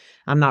phone.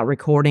 I'm not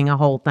recording a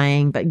whole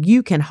thing, but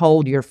you can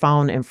hold your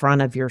phone in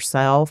front of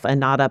yourself and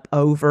not up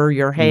over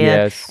your head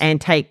Yes.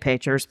 and take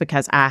pictures,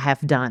 because I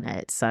have done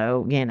it.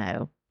 So,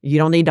 you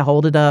don't need to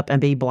hold it up and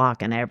be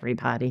blocking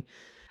everybody.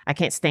 I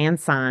can't stand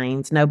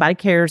signs. Nobody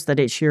cares that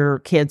it's your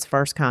kid's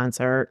first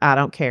concert. I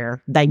don't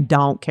care. They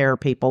don't care.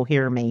 People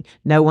hear me.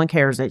 No one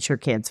cares it's your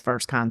kid's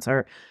first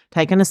concert.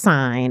 Taking a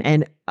sign.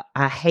 And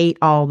I hate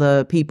all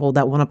the people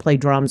that want to play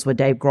drums with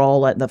Dave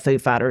Grohl at the Foo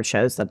Fighters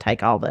shows that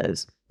take all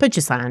those. Put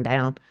your sign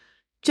down.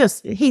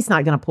 He's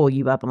not going to pull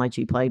you up and let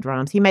you play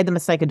drums. He made the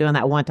mistake of doing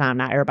that one time.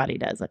 Now everybody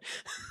does it.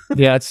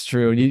 Yeah, it's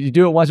true. You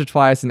do it once or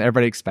twice and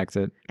everybody expects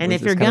it. And which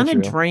if is you're kinda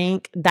going to true.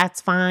 drink, that's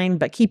fine,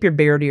 but keep your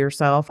beer to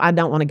yourself. I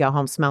don't want to go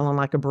home smelling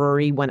like a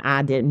brewery when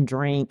I didn't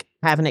drink,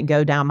 having it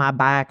go down my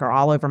back or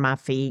all over my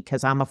feet,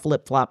 because I'm a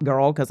flip-flop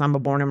girl, because I'm a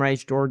born and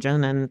raised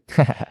Georgian, and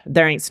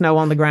there ain't snow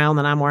on the ground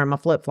and I'm wearing my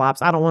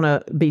flip-flops. I don't want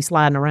to be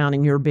sliding around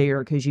in your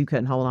beer because you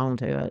couldn't hold on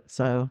to it.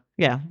 So,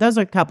 yeah, those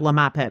are a couple of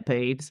my pet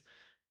peeves.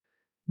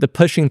 The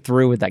pushing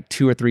through with like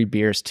 2 or 3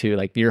 beers too,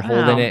 like you're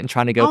holding it and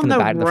trying to go On from the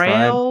back to the front.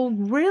 rail,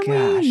 really?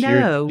 Gosh,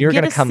 No. you're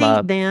Get gonna a come seat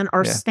up. then,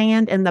 or Yeah.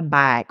 stand in the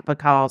back,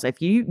 because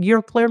if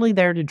you're clearly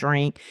there to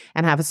drink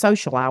and have a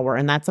social hour,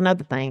 and that's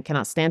another thing.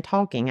 Cannot stand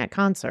talking at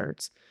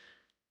concerts.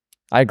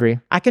 I agree.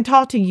 I can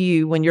talk to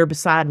you when you're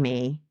beside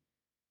me.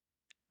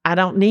 I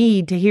don't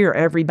need to hear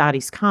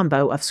everybody's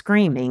combo of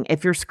screaming.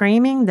 If you're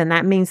screaming, then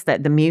that means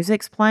that the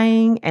music's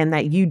playing and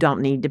that you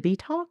don't need to be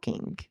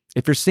talking.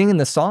 If you're singing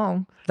the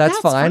song, that's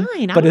That's fine.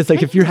 fine. I But don't it's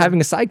like if you're care.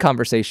 having a side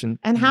conversation.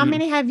 And how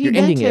many have you you're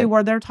been ending to it.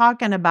 where they're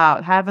talking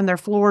about having their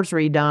floors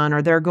redone,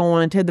 or they're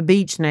going to the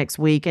beach next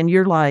week, and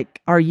you're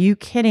like, are you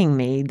kidding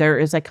me? There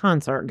is a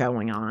concert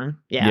going on.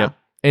 Yeah.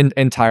 Yep.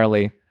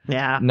 Entirely.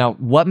 Yeah. Now,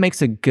 what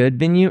makes a good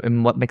venue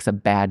and what makes a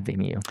bad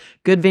venue?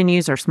 Good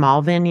venues are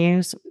small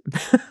venues.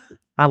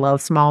 I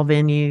love small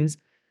venues.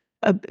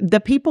 The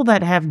people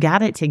that have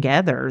got it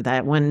together,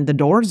 that when the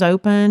doors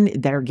open,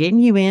 they're getting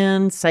you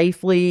in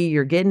safely,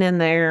 you're getting in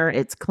there,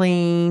 it's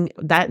clean,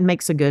 that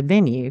makes a good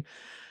venue.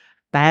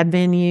 Bad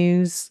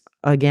venues,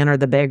 again, are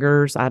the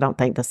beggars. I don't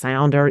think the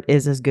sound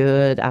is as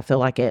good. I feel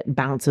like it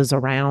bounces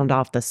around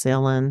off the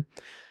ceiling.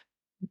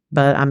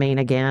 But I mean,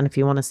 again, if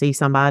you want to see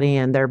somebody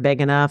and they're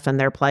big enough and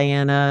they're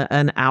playing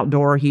an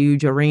outdoor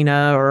huge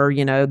arena, or,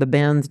 the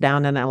Benz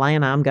down in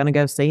Atlanta, I'm going to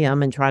go see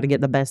them and try to get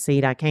the best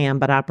seat I can.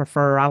 But I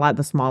like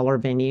the smaller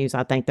venues.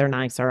 I think they're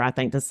nicer. I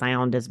think the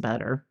sound is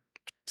better.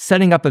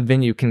 Setting up a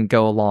venue can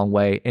go a long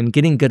way, and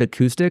getting good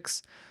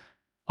acoustics.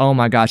 Oh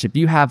my gosh, if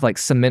you have like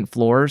cement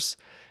floors,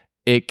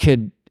 it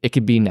could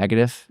be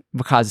negative,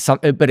 because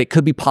but it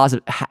could be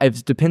positive.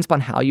 It depends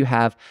upon how you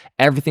have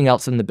everything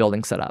else in the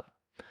building set up.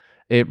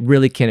 It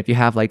really can. If you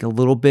have like a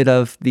little bit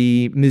of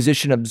the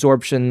musician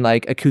absorption,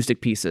 like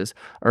acoustic pieces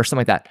or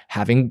something like that,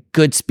 having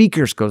good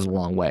speakers goes a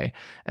long way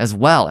as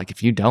well. Like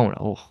if you don't,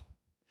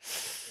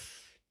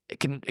 it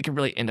can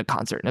really end a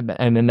concert in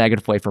a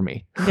negative way for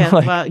me. Yeah,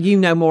 Like, well, you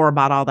know more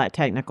about all that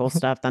technical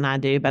stuff than I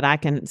do, but I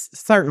can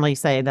certainly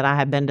say that I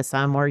have been to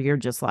some where you're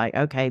just like,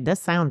 okay, this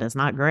sound is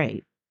not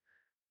great.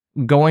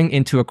 going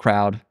into a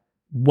crowd,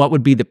 what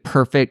would be the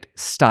perfect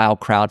style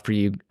crowd for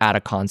you at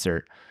a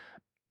concert?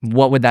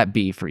 What would that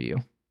be for you?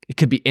 It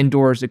could be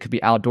indoors, it could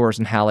be outdoors,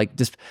 and how like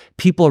just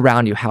people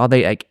around you, how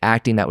they like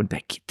acting, that would be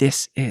like,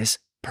 this is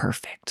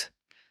perfect.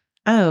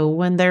 Oh,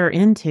 when they're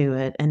into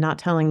it and not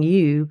telling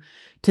you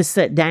to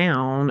sit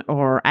down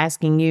or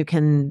asking you,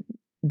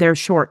 they're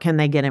short, can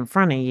they get in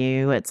front of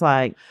you? It's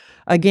like,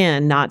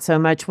 again, not so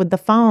much with the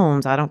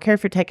phones. I don't care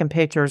if you're taking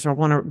pictures or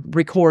want to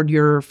record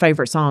your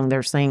favorite song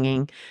they're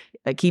singing.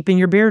 Keeping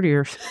your beer to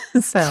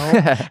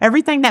yourself.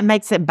 Everything that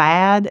makes it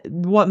bad,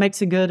 what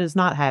makes it good is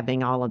not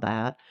having all of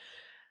that.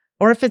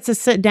 Or if it's a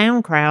sit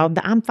down crowd,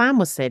 I'm fine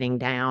with sitting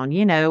down.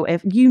 You know,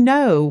 if you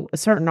know a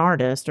certain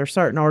artist or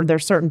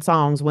there's certain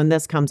songs, when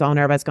this comes on,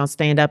 everybody's going to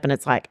stand up, and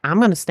it's like, I'm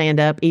going to stand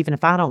up even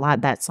if I don't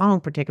like that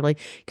song particularly,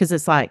 because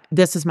it's like,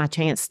 this is my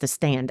chance to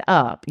stand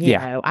up. You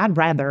know,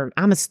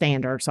 I'm a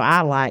stander, so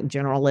I like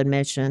general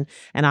admission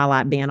and I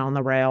like being on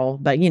the rail.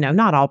 But, you know,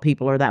 not all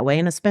people are that way,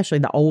 and especially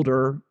the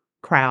older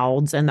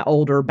crowds and the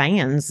older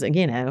bands,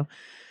 you know.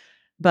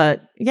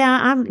 But yeah,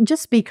 I'm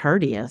just be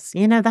courteous.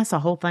 You know, that's the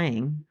whole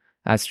thing.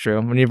 That's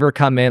true. Whenever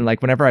come in,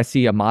 like whenever I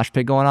see a mosh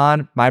pit going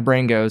on, my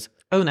brain goes,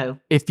 oh no.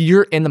 If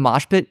you're in the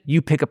mosh pit,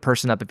 you pick a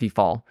person up if you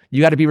fall.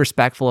 You got to be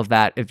respectful of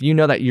that. If you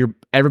know that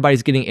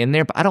everybody's getting in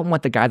there, but I don't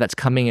want the guy that's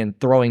coming and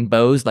throwing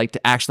bows like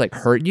to actually like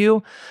hurt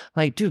you.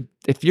 Like, dude,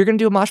 if you're going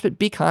to do a mosh pit,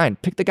 be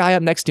kind. Pick the guy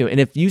up next to you. And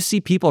if you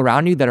see people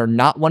around you that are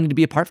not wanting to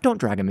be a part, don't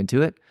drag them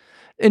into it.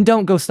 And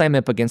don't go slam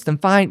up against them.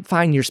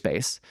 Find your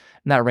space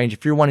in that range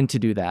if you're wanting to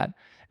do that.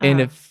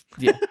 And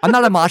I'm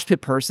not a mosh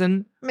pit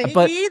person, Me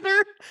but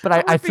either.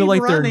 But I feel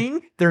like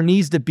there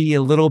needs to be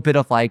a little bit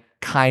of like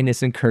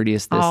kindness and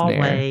courteousness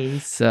there.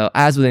 So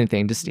as with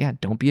anything, just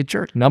don't be a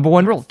jerk. Number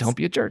one rule, don't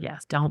be a jerk.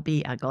 Yes, don't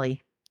be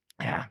ugly.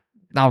 Yeah.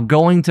 Now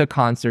going to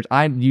concerts,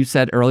 you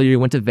said earlier you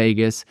went to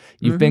Vegas.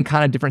 You've been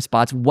kind of different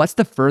spots. What's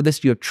the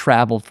furthest you have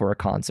traveled for a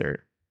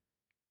concert?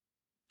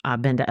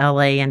 I've been to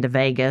LA and to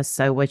Vegas,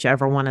 so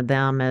whichever one of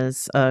them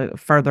is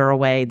further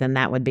away, then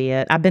that would be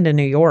it. I've been to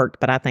New York,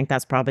 but I think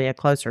that's probably a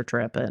closer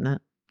trip, isn't it?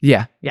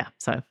 Yeah. Yeah,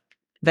 so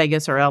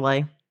Vegas or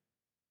LA.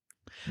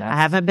 I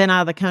haven't been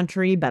out of the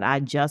country, but I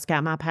just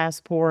got my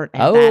passport.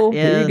 And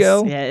there you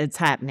go. Yeah, it's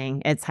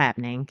happening. It's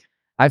happening.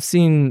 I've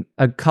seen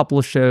a couple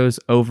of shows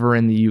over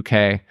in the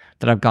UK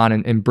that I've gone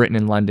in Britain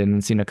and London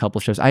and seen a couple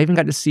of shows. I even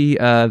got to see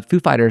Foo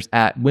Fighters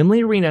at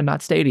Wembley Arena,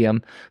 not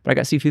Stadium, but I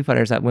got to see Foo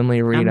Fighters at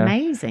Wembley Arena.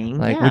 Amazing.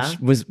 Which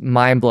was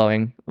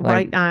mind-blowing.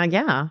 Right.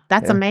 Yeah,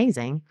 that's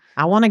amazing.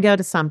 I want to go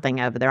to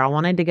something over there. I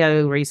wanted to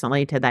go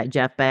recently to that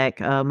Jeff Beck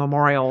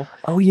memorial.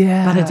 Oh,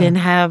 yeah. But I didn't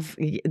have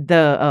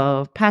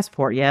the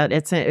passport yet.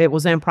 It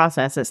was in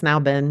process. It's now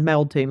been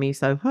mailed to me.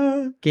 So,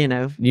 you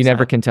know. You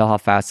never can tell how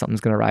fast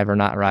something's going to arrive or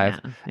not arrive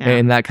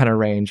in that kind of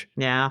range.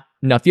 Yeah.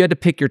 Now, if you had to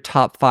pick your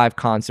top 5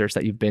 concerts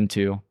that you've been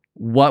to,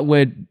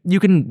 you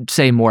can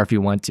say more if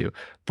you want to,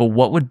 but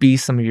what would be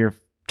some of your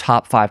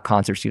top 5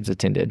 concerts you've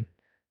attended?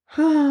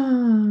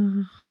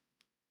 Because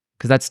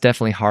that's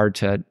definitely hard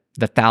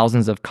the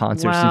thousands of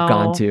concerts you've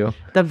gone to.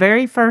 The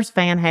very first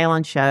Van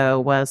Halen show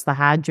was the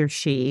Hide Your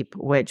Sheep,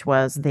 which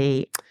was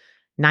the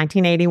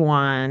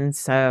 1981.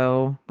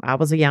 So I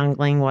was a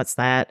youngling. What's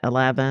that?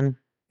 11,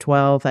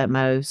 12 at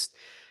most. It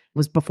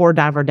was before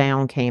Diver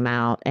Down came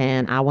out.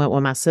 And I went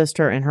with my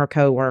sister and her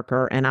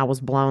coworker, and I was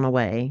blown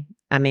away.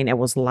 I mean, it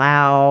was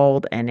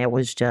loud, and it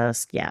was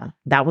just,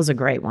 that was a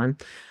great one.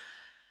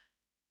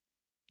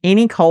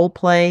 Any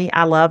Coldplay,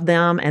 I love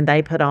them, and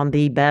they put on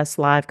the best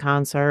live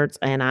concerts,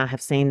 and I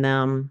have seen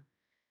them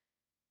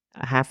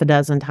a half a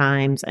dozen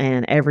times,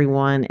 and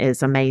everyone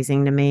is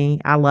amazing to me.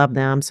 I love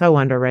them, so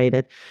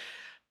underrated.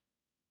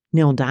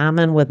 Neil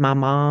Diamond with my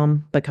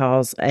mom,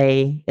 because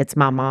it's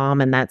my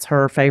mom, and that's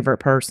her favorite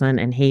person,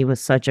 and he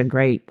was such a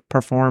great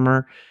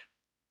performer.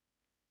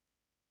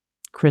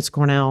 Chris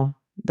Cornell,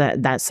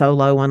 that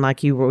solo one,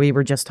 like we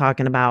were just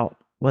talking about,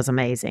 was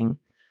amazing.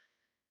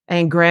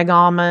 And Greg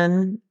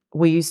Allman,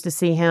 we used to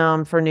see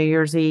him for New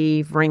Year's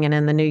Eve, ringing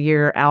in the new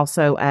year,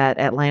 also at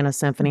Atlanta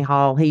Symphony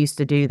Hall. He used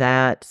to do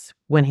that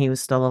when he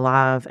was still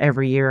alive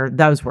every year.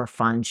 Those were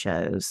fun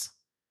shows.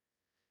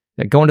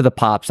 Yeah, going to the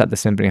Pops at the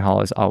Symphony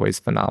Hall is always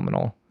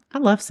phenomenal. I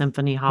love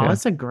Symphony Hall. Yeah.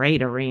 It's a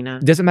great arena.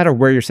 It doesn't matter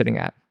where you're sitting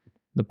at,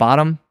 the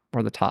bottom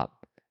or the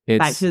top.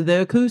 Back to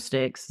the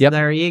acoustics. Yep.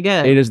 There you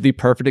go. It is the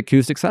perfect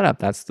acoustic setup.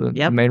 That's the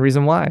main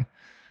reason why.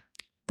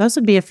 Those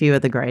would be a few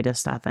of the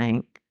greatest, I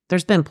think.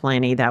 There's been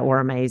plenty that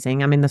were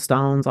amazing. I mean, the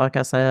Stones, like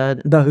I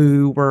said, The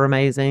Who were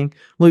amazing.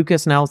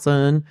 Lucas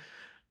Nelson.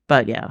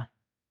 But yeah,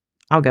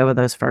 I'll go with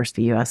those first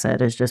few I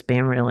said as just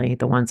being really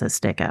the ones that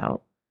stick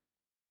out.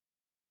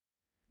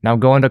 Now,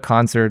 going to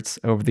concerts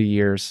over the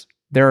years,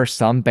 there are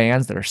some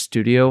bands that are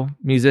studio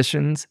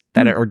musicians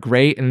that are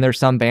great, and there's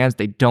some bands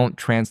they don't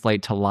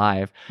translate to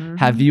live. Mm-hmm.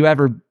 Have you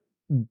ever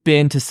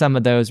been to some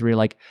of those where you're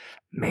like,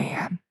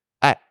 man,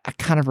 I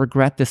kind of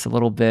regret this a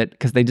little bit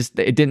because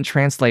it didn't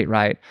translate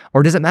right?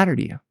 Or does it matter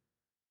to you?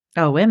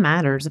 Oh, it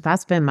matters. If I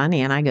spend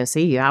money and I go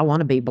see you, I want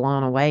to be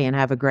blown away and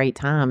have a great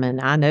time.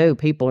 And I know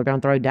people are going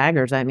to throw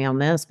daggers at me on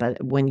this,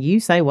 but when you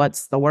say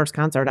what's the worst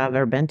concert I've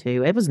ever been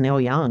to, it was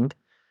Neil Young.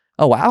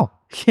 Oh, wow.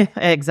 Yeah,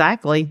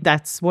 exactly.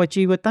 That's what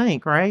you would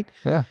think, right?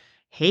 Yeah.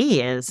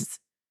 He is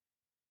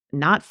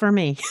not for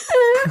me.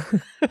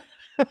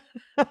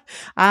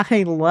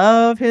 I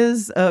love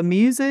his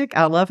music.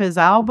 I love his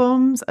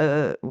albums.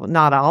 Well,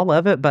 not all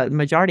of it, but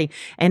majority.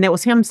 And it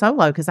was him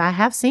solo because I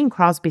have seen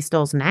Crosby,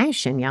 Stills,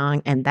 Nash and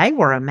Young, and they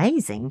were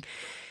amazing.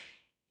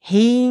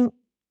 He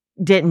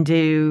didn't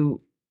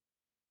do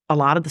a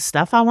lot of the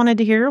stuff I wanted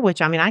to hear,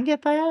 which I mean, I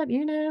get that.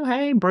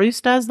 Hey,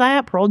 Bruce does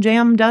that. Pearl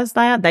Jam does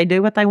that. They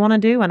do what they want to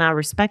do, and I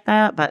respect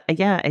that. But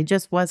yeah, it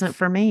just wasn't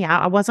for me.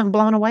 I wasn't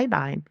blown away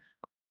by him.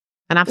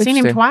 And I've seen him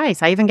Interesting.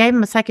 twice. I even gave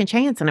him a second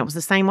chance, and it was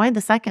the same way the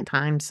second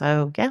time.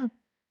 So, yeah,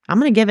 I'm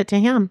gonna give it to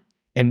him.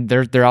 And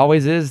there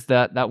always is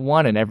that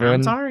one, and I'm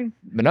everyone. sorry.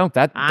 But no,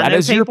 that I know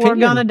is your people are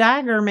opinion. gonna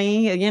dagger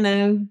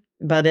me,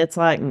 but it's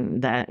like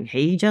that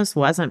he just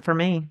wasn't for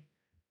me.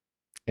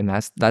 And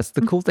that's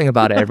the cool thing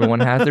about it. Everyone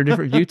has their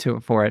different view to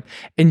it for it.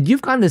 And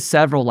you've gone to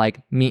several like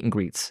meet and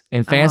greets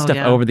and fan Oh, stuff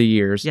yeah. over the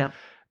years. Yeah.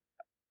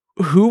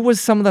 Who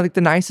was some of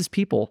the nicest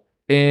people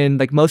and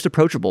like most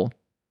approachable?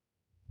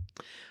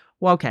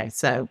 Well, okay.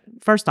 So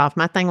first off,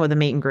 my thing with the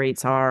meet and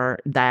greets are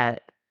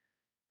that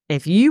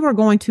if you are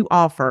going to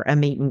offer a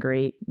meet and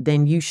greet,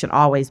 then you should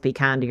always be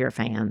kind to your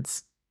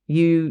fans.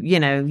 You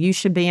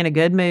should be in a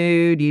good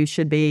mood. You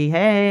should be,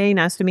 hey,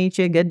 nice to meet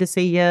you. Good to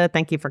see you.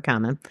 Thank you for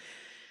coming.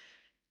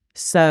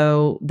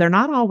 So they're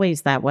not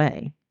always that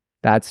way,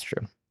 That's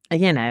true.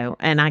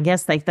 and I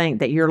guess they think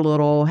that your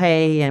little,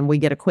 hey, and we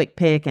get a quick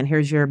pick and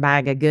here's your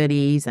bag of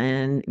goodies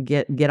and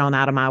get on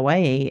out of my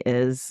way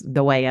is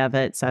the way of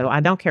it. So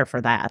I don't care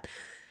for that.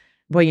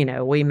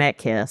 Well, we met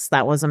Kiss.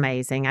 That was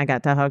amazing. I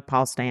got to hug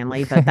Paul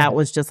Stanley, but that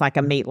was just like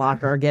a meat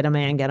locker, get them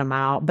in, get them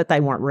out. But they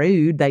weren't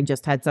rude. They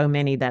just had so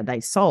many that they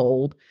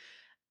sold.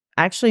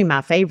 Actually,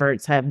 my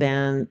favorites have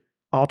been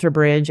Alter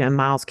Bridge and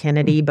Miles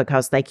Kennedy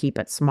because they keep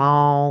it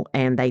small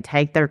and they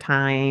take their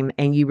time,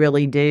 and you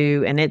really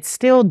do. And it's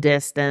still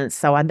distance,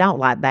 so I don't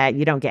like that.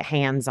 You don't get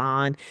hands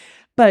on,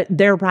 but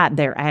they're right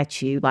there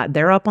at you. Like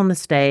they're up on the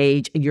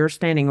stage, you're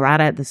standing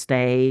right at the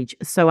stage.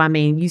 So, I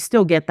mean, you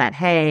still get that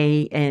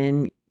hey,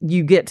 and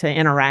you get to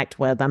interact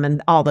with them.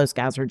 And all those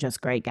guys are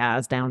just great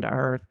guys, down to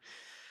earth.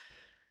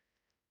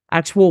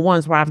 Actual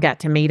ones where I've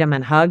got to meet them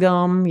and hug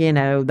them,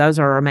 those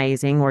are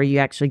amazing, where you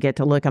actually get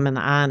to look them in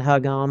the eye and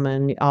hug them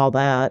and all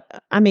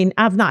that. I mean,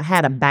 I've not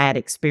had a bad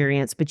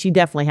experience, but you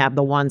definitely have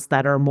the ones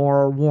that are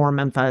more warm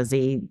and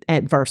fuzzy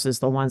versus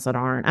the ones that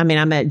aren't. I mean,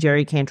 I met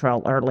Jerry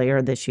Cantrell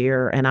earlier this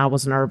year, and I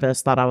was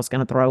nervous, thought I was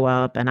going to throw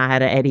up, and I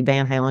had an Eddie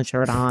Van Halen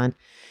shirt on.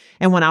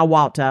 And when I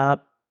walked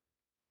up,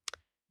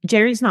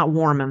 Jerry's not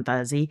warm and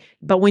fuzzy,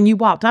 but when you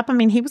walked up, I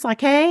mean, he was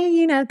like,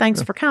 hey,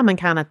 thanks for coming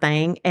kind of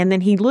thing. And then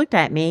he looked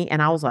at me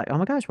and I was like, oh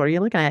my gosh, what are you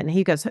looking at? And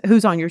he goes,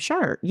 who's on your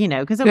shirt?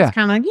 Because it was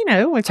kind of,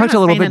 we're Tucked kind a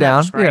of little bit standing up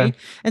down. straight.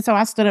 Yeah. And so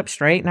I stood up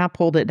straight and I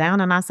pulled it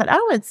down and I said,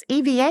 oh, it's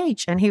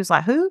EVH. And he was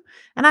like, who?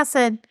 And I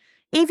said,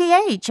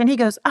 EVH. And he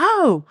goes,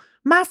 oh,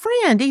 my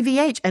friend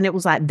EVH. And it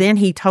was like, then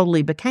he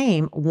totally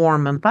became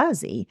warm and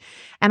fuzzy.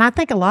 And I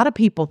think a lot of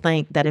people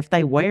think that if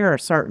they wear a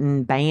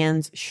certain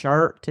band's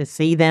shirt to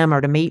see them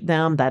or to meet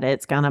them, that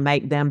it's going to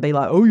make them be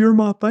like, oh, you're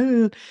my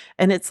fan.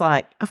 And it's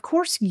like, of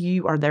course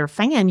you are their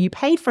fan. You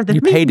paid for the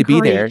You meet paid to and be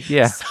greet. there.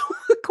 Yeah. So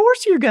of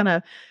course you're going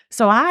to.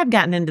 So I've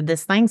gotten into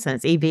this thing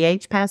since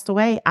EVH passed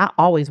away. I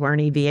always wear an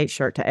EVH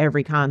shirt to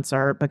every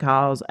concert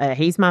because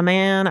he's my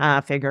man.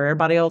 I figure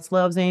everybody else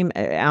loves him.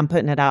 I'm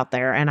putting it out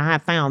there. And I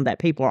have found that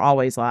people are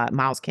always like,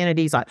 Miles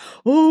Kennedy's like,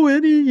 oh,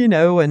 Eddie,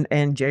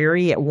 and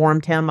Jerry, it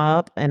warmed him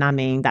up. And I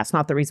mean, that's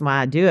not the reason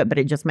why I do it, but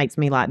it just makes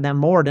me like them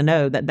more to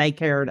know that they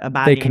cared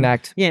about They him.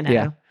 connect.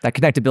 Yeah. That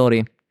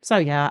connectability. So,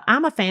 yeah,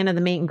 I'm a fan of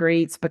the meet and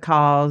greets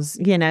because,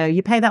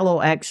 you pay that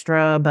little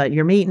extra, but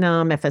you're meeting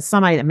them if it's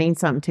somebody that means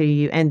something to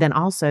you. And then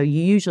also,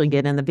 you usually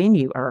get in the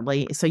venue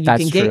early so you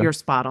That's can get true. your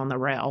spot on the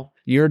rail.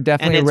 You're And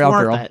definitely a it's rail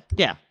worth girl. it.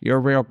 Yeah, You're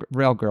a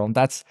rail girl. And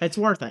it's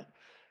worth it.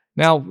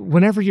 now,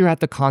 whenever you're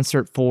at the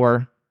concert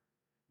for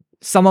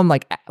someone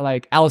like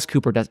Alice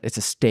Cooper does, it's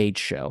a stage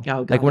show. Oh,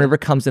 like God. whenever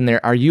it comes in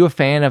there, are you a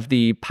fan of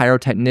the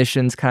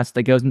pyrotechnicians kind of stuff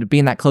that goes into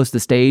being that close to the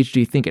stage? Do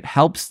you think it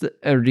helps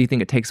or do you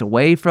think it takes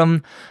away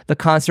from the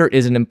concert?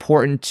 Is it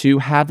important to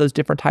have those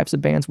different types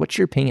of bands? What's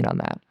your opinion on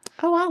that?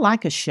 Oh, I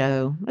like a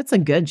show. It's a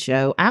good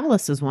show.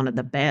 Alice is one of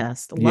the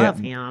best. Love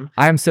him.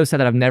 I am so sad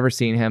that I've never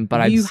seen him,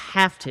 but You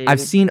have to.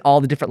 I've seen all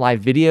the different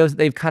live videos that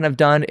they've kind of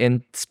done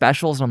in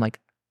specials, and I'm like,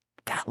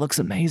 that looks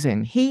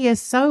amazing. He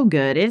is so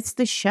good. It's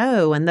the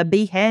show and the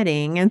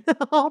beheading and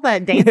all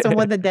that dancing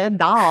with the dead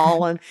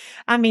doll. And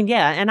I mean,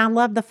 yeah. And I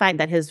love the fact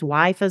that his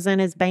wife is in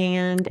his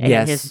band and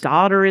Yes. his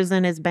daughter is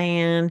in his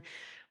band.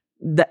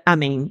 I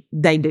mean,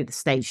 they do the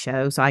stage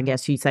show. So I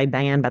guess you say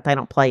band, but they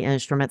don't play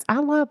instruments. I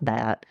love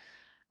that.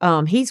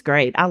 He's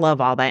great. I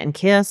love all that. And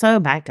Kiss,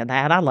 back to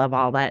that. I love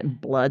all that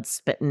blood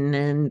spitting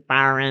and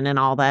firing and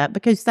all that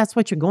because that's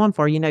what you're going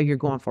for. You're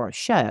going for a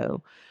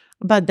show.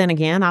 But then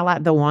again, I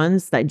like the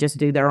ones that just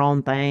do their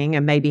own thing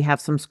and maybe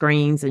have some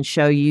screens and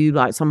show you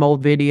like some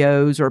old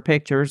videos or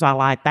pictures. I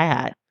like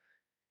that.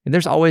 And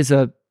there's always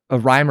a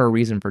rhyme or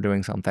reason for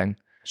doing something.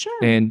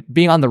 Sure. And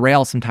being on the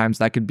rail, sometimes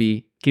that could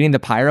be getting the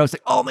pyro. It's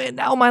like, oh man,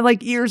 now my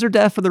like ears are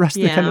deaf for the rest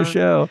of the kind of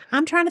show.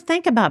 I'm trying to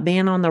think about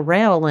being on the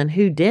rail and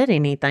who did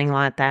anything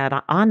like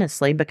that,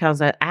 honestly,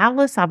 because at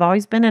Alice, I've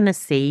always been in a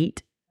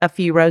seat a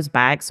few rows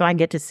back, so I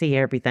get to see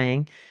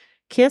everything.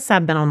 Kiss,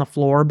 I've been on the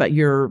floor, but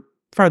you're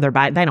further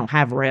back. They don't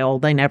have rail.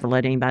 They never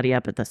let anybody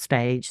up at the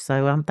stage.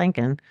 So I'm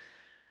thinking,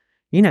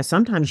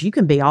 sometimes you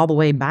can be all the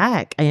way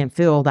back and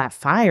feel that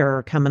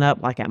fire coming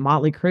up like at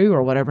Motley Crue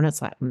or whatever. And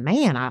it's like,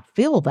 man, I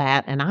feel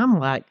that. And I'm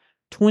like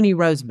 20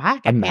 rows back.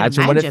 I can't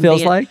Imagine what it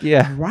feels like.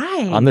 Yeah.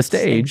 Right. On the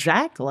stage.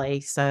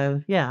 Exactly.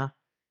 So, yeah.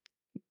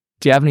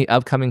 Do you have any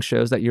upcoming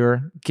shows that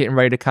you're getting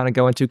ready to kind of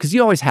go into? Because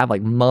you always have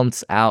like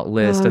months out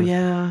list of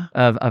that.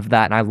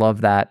 And I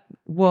love that.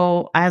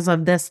 Well, as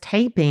of this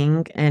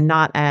taping and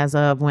not as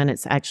of when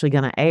it's actually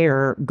going to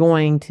air,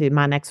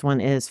 my next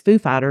one is Foo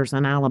Fighters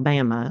in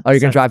Alabama. Oh,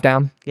 you're going to drive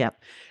down?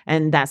 Yep.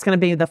 And that's going to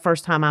be the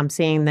first time I'm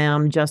seeing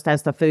them just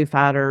as the Foo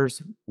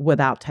Fighters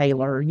without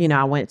Taylor.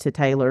 I went to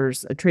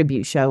Taylor's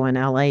tribute show in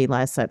LA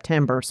last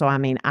September. So,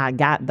 I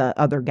got the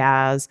other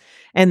guys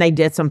and they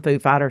did some Foo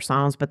Fighter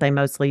songs, but they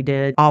mostly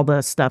did all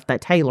the stuff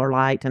that Taylor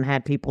liked and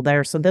had people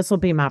there. So this will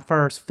be my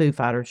first Foo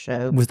Fighters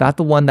show. Was that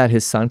the one that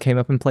his son came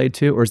up and played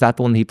too? Or is that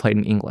the one that he played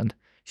in England?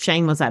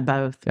 Shane was at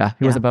both. Yeah,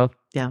 he was at both?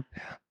 Yeah.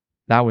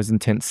 That was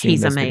intense seeing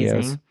He's those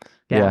amazing. videos.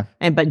 Yeah.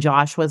 But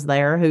Josh was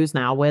there, who's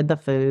now with the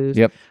Foos.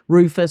 Yep.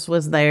 Rufus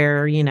was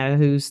there,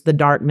 who's the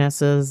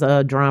Darkness's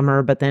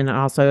drummer, but then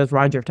also is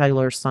Roger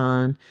Taylor's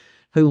son,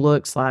 who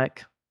looks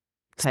like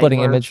Splitting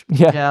Taylor. image.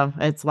 Yeah. Yeah.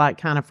 It's like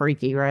kind of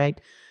freaky,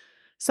 right?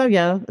 So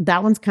yeah,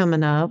 that one's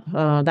coming up.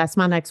 That's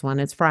my next one.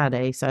 It's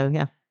Friday. So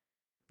yeah.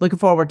 Looking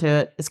forward to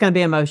it. It's going to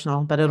be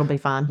emotional, but it'll be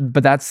fun.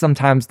 But that's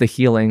sometimes the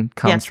healing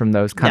comes from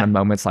those kind of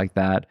moments like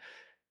that.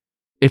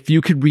 If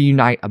you could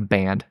reunite a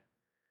band,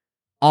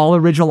 all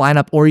original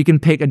lineup, or you can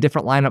pick a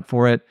different lineup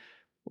for it,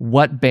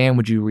 what band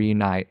would you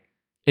reunite?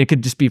 It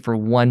could just be for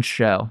one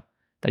show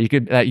that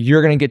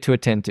you're going to get to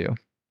attend to.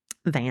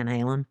 Van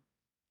Halen.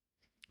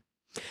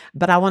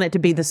 But I want it to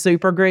be the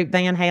super group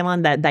Van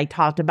Halen that they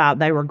talked about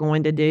they were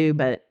going to do,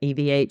 but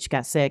EVH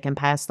got sick and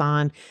passed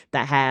on,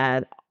 that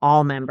had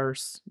all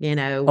members,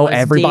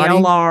 everybody?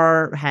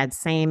 DLR had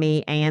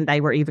Sammy, and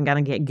they were even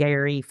going to get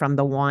Gary from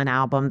the one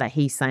album that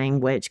he sang,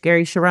 which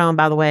Gary Sharon,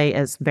 by the way,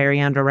 is very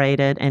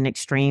underrated, and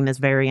Extreme is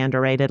very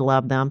underrated.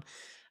 Love them.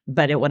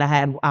 But it would have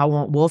had, I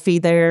want Wolfie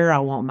there, I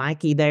want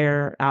Mikey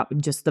there,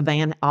 just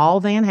all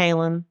Van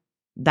Halen,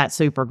 that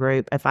super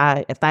group. If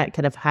that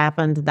could have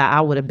happened, that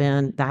I would have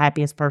been the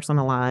happiest person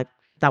alive.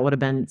 That would have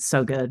been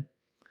so good.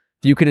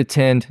 If you could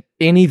attend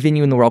any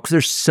venue in the world, because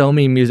there's so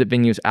many music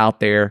venues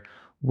out there,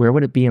 where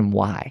would it be and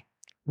why?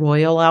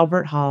 Royal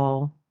Albert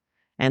Hall.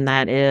 And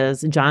that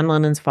is John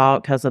Lennon's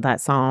fault because of that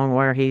song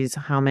where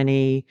how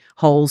many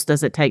holes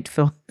does it take to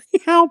fill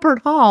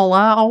Albert Hall?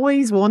 I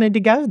always wanted to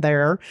go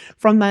there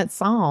from that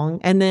song.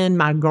 And then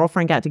my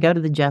girlfriend got to go to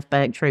the Jeff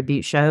Beck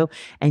tribute show,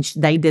 and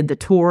they did the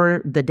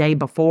tour the day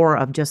before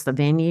of just the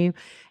venue,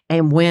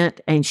 and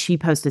went, and she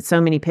posted so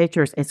many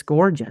pictures. It's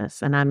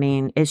gorgeous.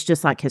 And it's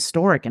just like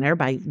historic, and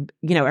everybody,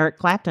 Eric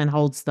Clapton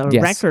holds the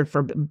record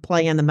for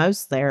playing the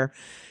most there.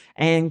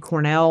 And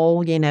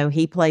Cornell,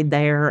 he played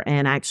there,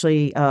 and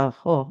actually a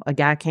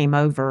guy came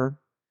over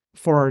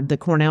for the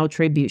Cornell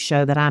tribute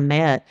show that I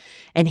met,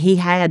 and he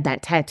had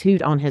that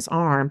tattooed on his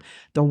arm,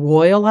 the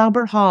Royal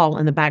Albert Hall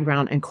in the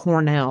background and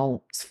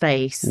Cornell's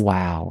face.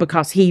 Wow.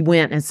 Because he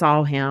went and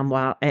saw him.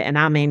 Royal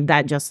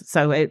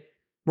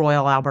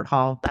Albert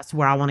Hall, that's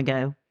where I want to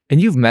go.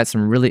 And you've met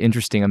some really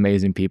interesting,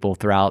 amazing people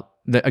throughout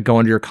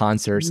going to your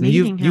concerts. And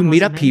you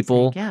meet up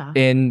people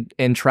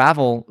and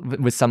travel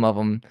with some of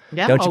them.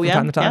 Yeah. Don't you from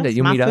time to time that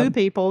you meet up? Foo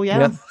people,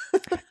 yeah.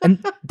 Yep.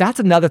 And that's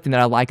another thing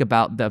that I like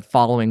about the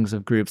followings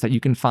of groups, that you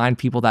can find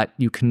people that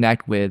you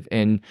connect with,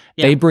 and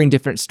they bring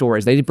different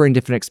stories. They bring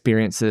different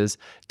experiences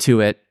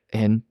to it.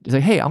 And it's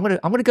like, hey, I'm gonna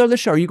go to the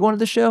show. Are you going to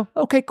the show?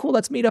 Okay, cool.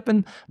 Let's meet up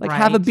and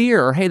have a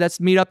beer. Or hey,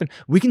 let's meet up and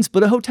we can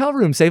split a hotel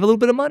room, save a little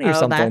bit of money or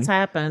something. That's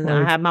happened.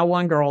 I have my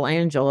one girl,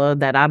 Angela,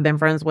 that I've been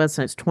friends with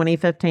since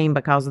 2015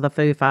 because of the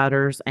Foo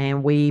Fighters,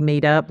 and we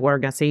meet up. We're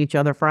gonna see each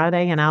other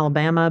Friday in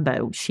Alabama,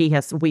 but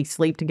we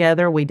sleep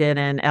together. We did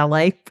in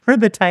LA for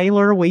the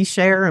Taylor. We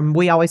share, and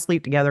we always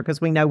sleep together because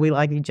we know we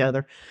like each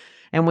other.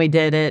 And we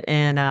did it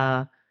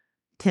in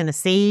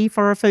Tennessee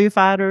for Foo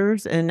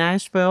Fighters, in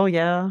Nashville.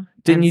 Yeah.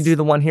 Didn't you do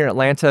the one here in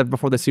Atlanta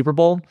before the Super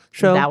Bowl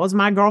show? That was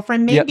my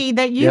girlfriend, Mindy,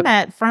 that you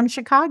met from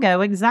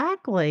Chicago.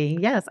 Exactly.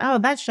 Yes. Oh,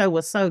 that show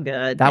was so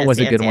good. That was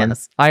a good one.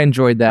 I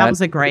enjoyed that. That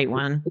was a great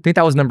one. I think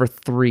that was number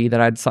 3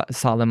 that I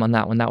saw them on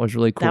that one. That was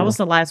really cool. That was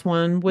the last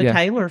one with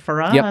Taylor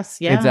for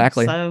us. Yep, yeah.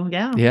 Exactly. So,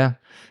 yeah. Yeah.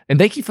 And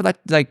thank you for that.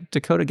 Like,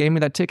 Dakota gave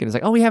me that ticket. It's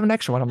like, oh, we have an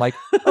extra one. I'm like,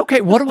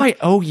 okay, what do I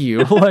owe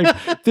you?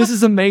 Like, this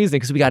is amazing,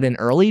 because we got in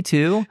early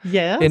too.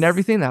 Yes. And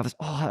everything. That was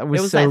it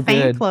was so that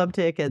fan good. club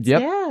tickets.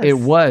 Yep. Yes. It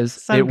was.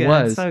 So good.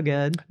 So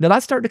good. Now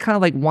let's start to kind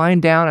of like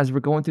wind down as we're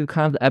going through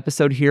kind of the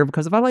episode here,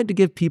 because if I like to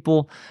give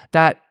people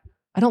that,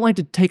 I don't like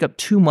to take up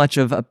too much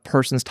of a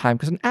person's time,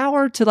 because an hour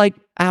hour to like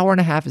hour and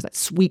a half is that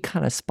sweet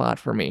kind of spot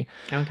for me.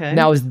 Okay.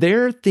 Now, is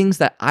there things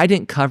that I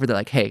didn't cover that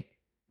like, hey,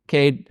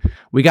 Cade,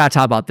 we got to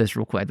talk about this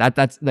real quick.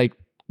 That's like,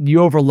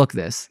 you overlook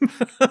this.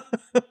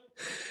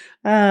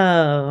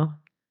 Oh,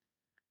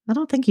 I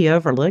don't think you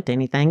overlooked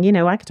anything. You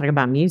know, I could talk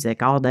about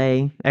music all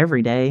day,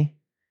 every day.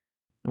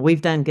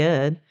 We've done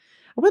good.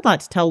 I would like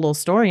to tell a little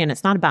story, and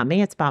it's not about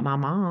me, it's about my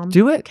mom.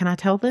 Do it. Can I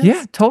tell this?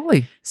 Yeah,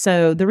 totally.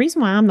 So the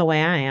reason why I'm the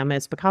way I am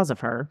is because of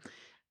her.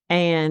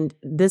 And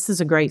this is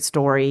a great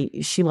story.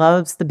 She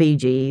loves the Bee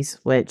Gees,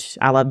 which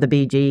I love the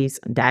Bee Gees.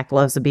 Dak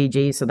loves the Bee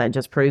Gees, so that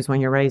just proves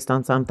when you're raised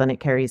on something, it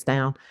carries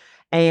down.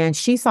 And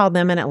she saw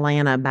them in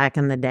Atlanta back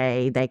in the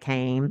day. They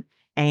came,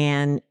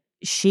 and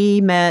she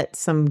met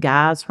some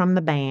guys from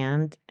the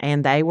band,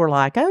 and they were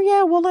like, "Oh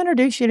yeah, we'll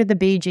introduce you to the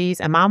Bee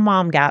Gees." And my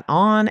mom got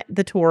on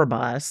the tour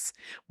bus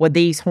with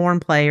these horn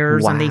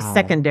players and these Wow.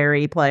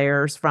 secondary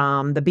players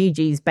from the Bee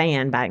Gees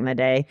band back in the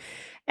day.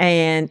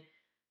 And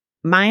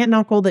my aunt and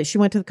uncle that she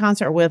went to the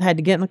concert with had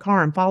to get in the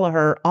car and follow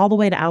her all the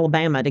way to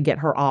Alabama to get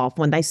her off.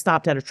 When they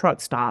stopped at a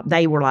truck stop,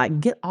 they were like,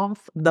 "Get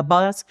off the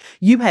bus.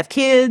 You have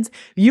kids.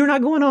 You're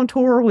not going on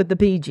tour with the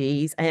Bee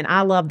Gees." And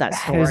I love that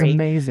That is story.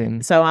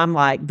 amazing. So I'm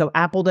like, the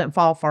apple didn't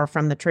fall far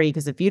from the tree,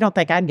 because if you don't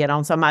think I'd get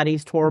on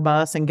somebody's tour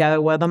bus and go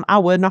with them, I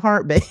would in a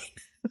heartbeat.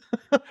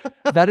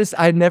 That is,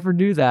 I never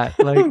knew that.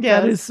 Like, that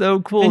Yes. is so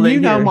cool. And to you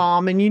know hear.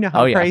 Mom, and you know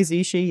how Oh, yeah.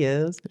 crazy she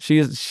is.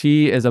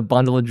 She is a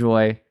bundle of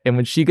joy. And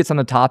when she gets on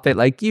the topic,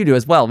 like you do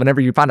as well,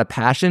 whenever you find a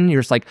passion,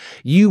 you're just like,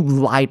 you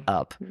light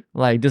up,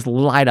 like just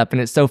light up.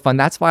 And it's so fun.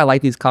 That's why I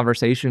like these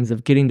conversations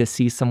of getting to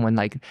see someone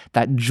like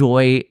that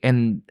joy,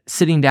 and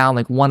sitting down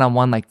like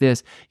one-on-one like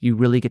this, you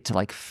really get to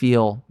like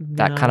feel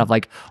that kind Yeah. of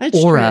like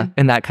That's aura true.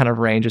 in that kind of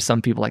range. Of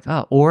some people like,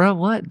 oh, aura,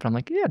 what? But I'm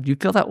like, yeah, you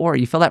feel that aura,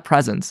 you feel that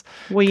presence.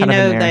 Well, you kind of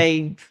in know,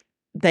 there.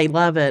 they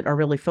love it or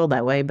really feel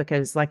that way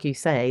because, like you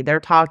say, they're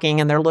talking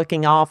and they're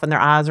looking off and their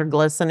eyes are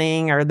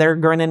glistening or they're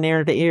grinning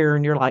ear to ear,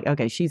 and you're like,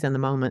 okay, she's in the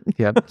moment.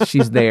 Yep,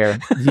 she's there.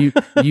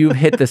 You've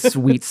hit the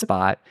sweet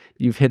spot.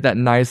 You've hit that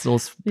nice little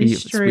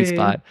It's sweet true.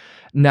 spot.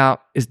 Now,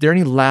 is there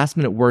any last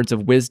minute words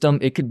of wisdom?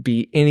 It could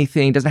be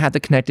anything. It doesn't have to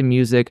connect to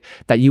music,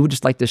 that you would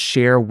just like to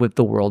share with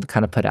the world,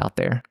 kind of put out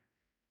there.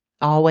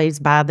 Always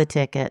buy the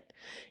ticket.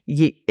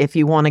 If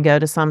you want to go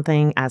to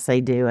something, I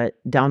say do it.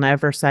 Don't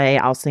ever say,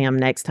 I'll see them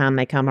next time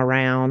they come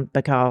around,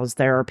 because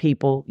there are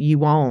people you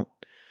won't.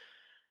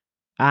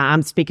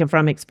 I'm speaking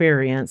from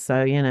experience.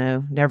 So, you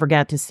know, never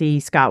got to see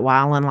Scott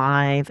Weiland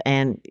live,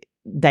 and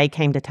they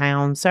came to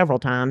town several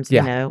times,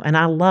 Yeah. you know, and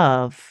I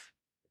love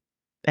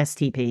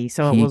STP.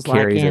 So it He was like,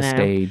 carries you a know,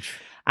 stage.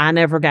 I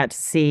never got to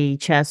see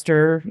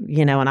Chester,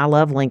 you know, and I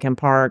love Lincoln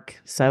Park.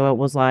 So it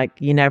was like,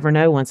 you never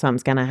know when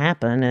something's going to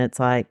happen. It's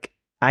like,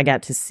 I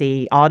got to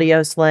see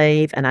Audio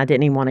Slave, and I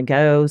didn't even want to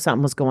go.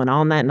 Something was going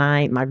on that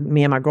night.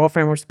 Me and my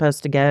girlfriend were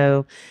supposed to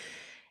go.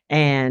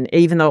 And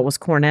even though it was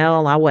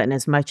Cornell, I wasn't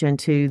as much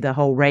into the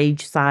whole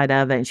rage side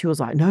of it. And she was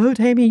like, "No,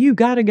 Tammy, you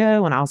got to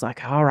go." And I was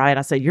like, "All right."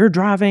 I said, "You're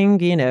driving,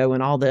 you know,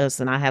 and all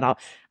this." And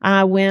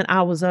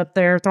I was up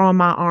there throwing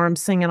my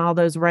arms, singing all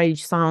those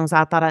rage songs.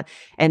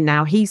 And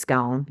now he's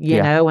gone, you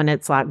Yeah. know, and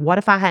it's like, what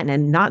if I hadn't,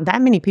 and not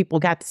that many people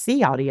got to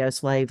see Audio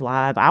Slave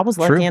live. I was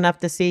lucky True. enough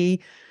to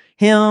see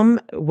him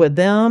with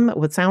them,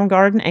 with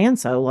Soundgarden and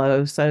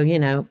solo. So, you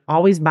know,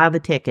 always buy the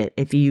ticket.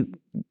 If you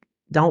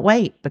don't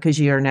wait, because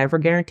you're never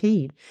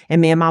guaranteed.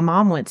 And me and my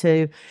mom went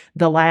to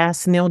the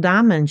last Neil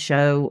Diamond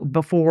show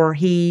before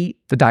The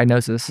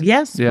diagnosis.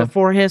 yes, Yeah.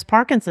 before his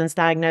Parkinson's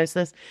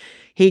diagnosis.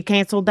 He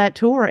canceled that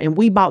tour, and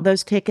we bought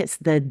those tickets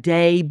the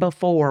day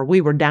before.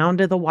 We were down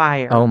to the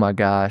wire. Oh my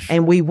gosh.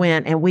 And we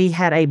went and we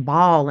had a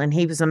ball, and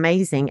he was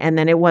amazing. And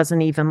then it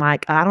wasn't even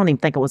like, I don't even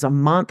think it was a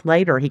month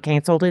later, he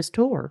canceled his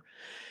tour.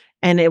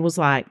 And it was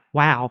like,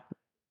 wow.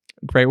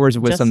 Great words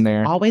of wisdom Just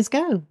there. always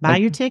go. Buy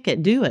Like- your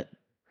ticket. Do it.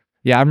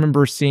 Yeah, I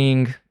remember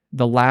seeing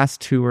the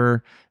last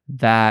tour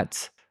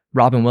that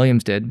Robin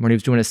Williams did, when he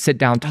was doing a sit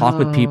down talk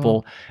with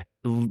people.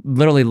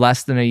 Literally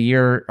less than a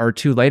year or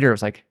two later, it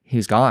was like,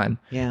 he's gone.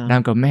 Yeah. And I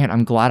go, man,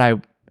 I'm glad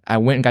I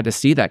went and got to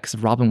see that, because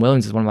Robin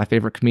Williams is one of my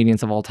favorite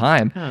comedians of all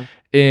time. Huh.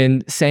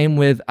 And same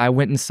with, I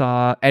went and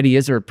saw Eddie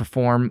Izzard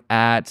perform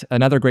at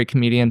another great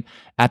comedian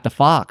at the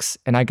Fox.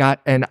 And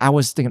I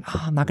was thinking,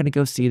 oh, I'm not going to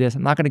go see this.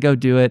 I'm not going to go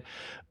do it.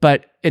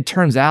 But it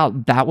turns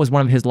out that was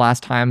one of his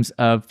last times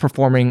of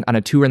performing on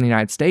a tour in the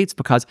United States,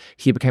 because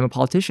he became a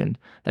politician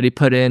that he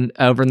put in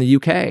over in the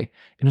UK. And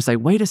it's like,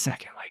 wait a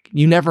second, like,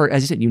 you never,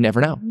 as you said, you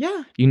never know.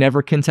 Yeah. You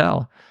never can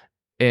tell.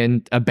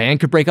 And a band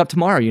could break up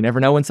tomorrow. You never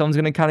know when someone's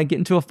going to kind of get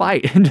into a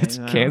fight and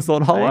just cancel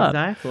it all up.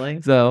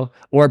 Exactly. So,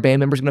 or a band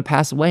member's going to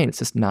pass away, and it's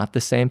just not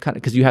the same kind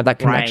of, because you have that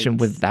connection Right.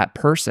 with that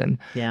person.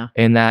 Yeah.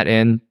 And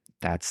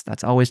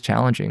that's always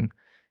challenging.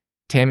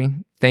 Tammy,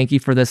 thank you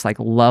for this like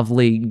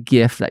lovely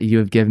gift that you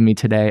have given me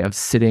today of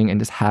sitting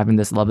and just having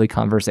this lovely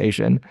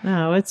conversation.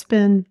 Oh, it's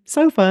been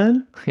so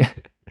fun. Yeah.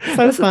 So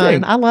That's the fun.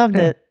 thing. I loved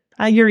Yeah. it.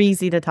 You're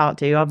easy to talk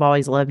to. I've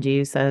always loved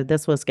you. So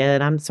this was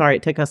good. I'm sorry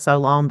it took us so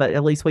long, but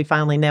at least we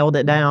finally nailed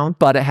it down.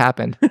 But it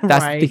happened. That's the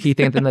Right. key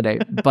thing at the end of the day.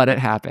 But it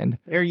happened.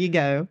 There you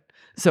go.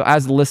 So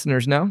as the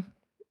listeners know,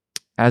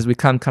 as we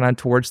come kind of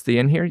towards the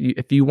end here.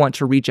 If you want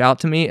to reach out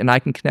to me and I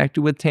can connect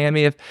you with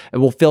Tammy, if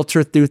we'll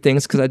filter through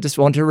things because I just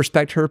want to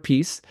respect her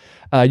peace,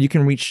 you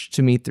can reach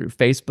to me through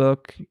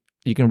Facebook.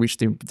 You can reach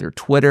through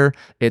Twitter.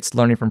 It's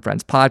Learning from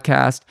Friends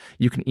Podcast.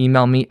 You can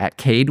email me at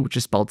Cade, which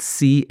is spelled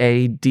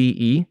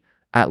CADE,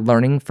 at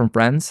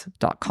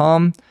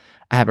learningfromfriends.com.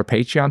 I have a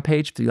Patreon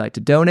page if you'd like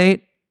to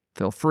donate.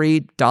 Feel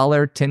free,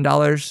 $1,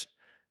 $10,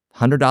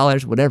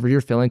 $100, whatever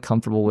you're feeling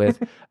comfortable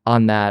with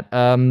on that.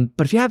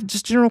 But if you have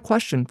just a general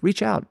question,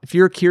 reach out. If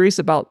you're curious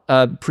about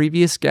a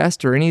previous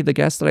guest or any of the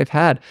guests that I've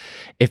had,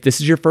 if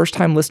this is your first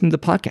time listening to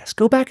the podcast,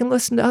 go back and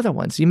listen to other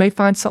ones. You may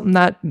find something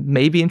that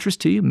may be interest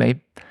to you, may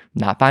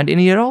not find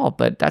any at all,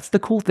 but that's the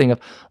cool thing of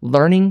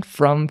learning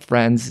from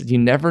friends. You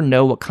never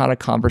know what kind of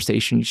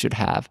conversation you should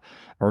have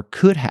or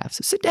could have.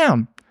 So sit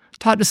down,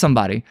 talk to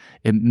somebody.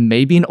 It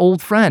may be an old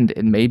friend.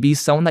 It may be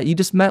someone that you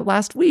just met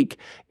last week.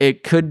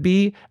 It could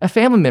be a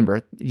family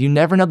member. You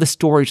never know the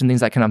stories and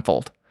things that can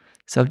unfold.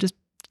 So just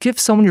give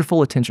someone your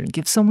full attention.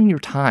 Give someone your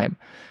time,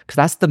 because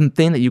that's the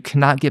thing that you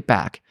cannot get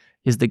back,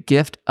 is the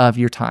gift of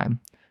your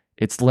time.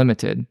 It's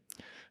limited.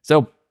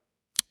 So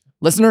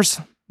listeners,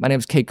 my name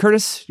is Cade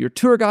Curtis, your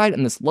tour guide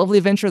in this lovely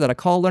adventure that I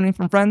call Learning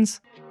from Friends.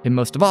 And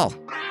most of all,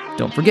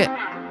 don't forget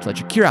to let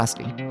your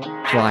curiosity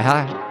fly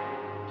high.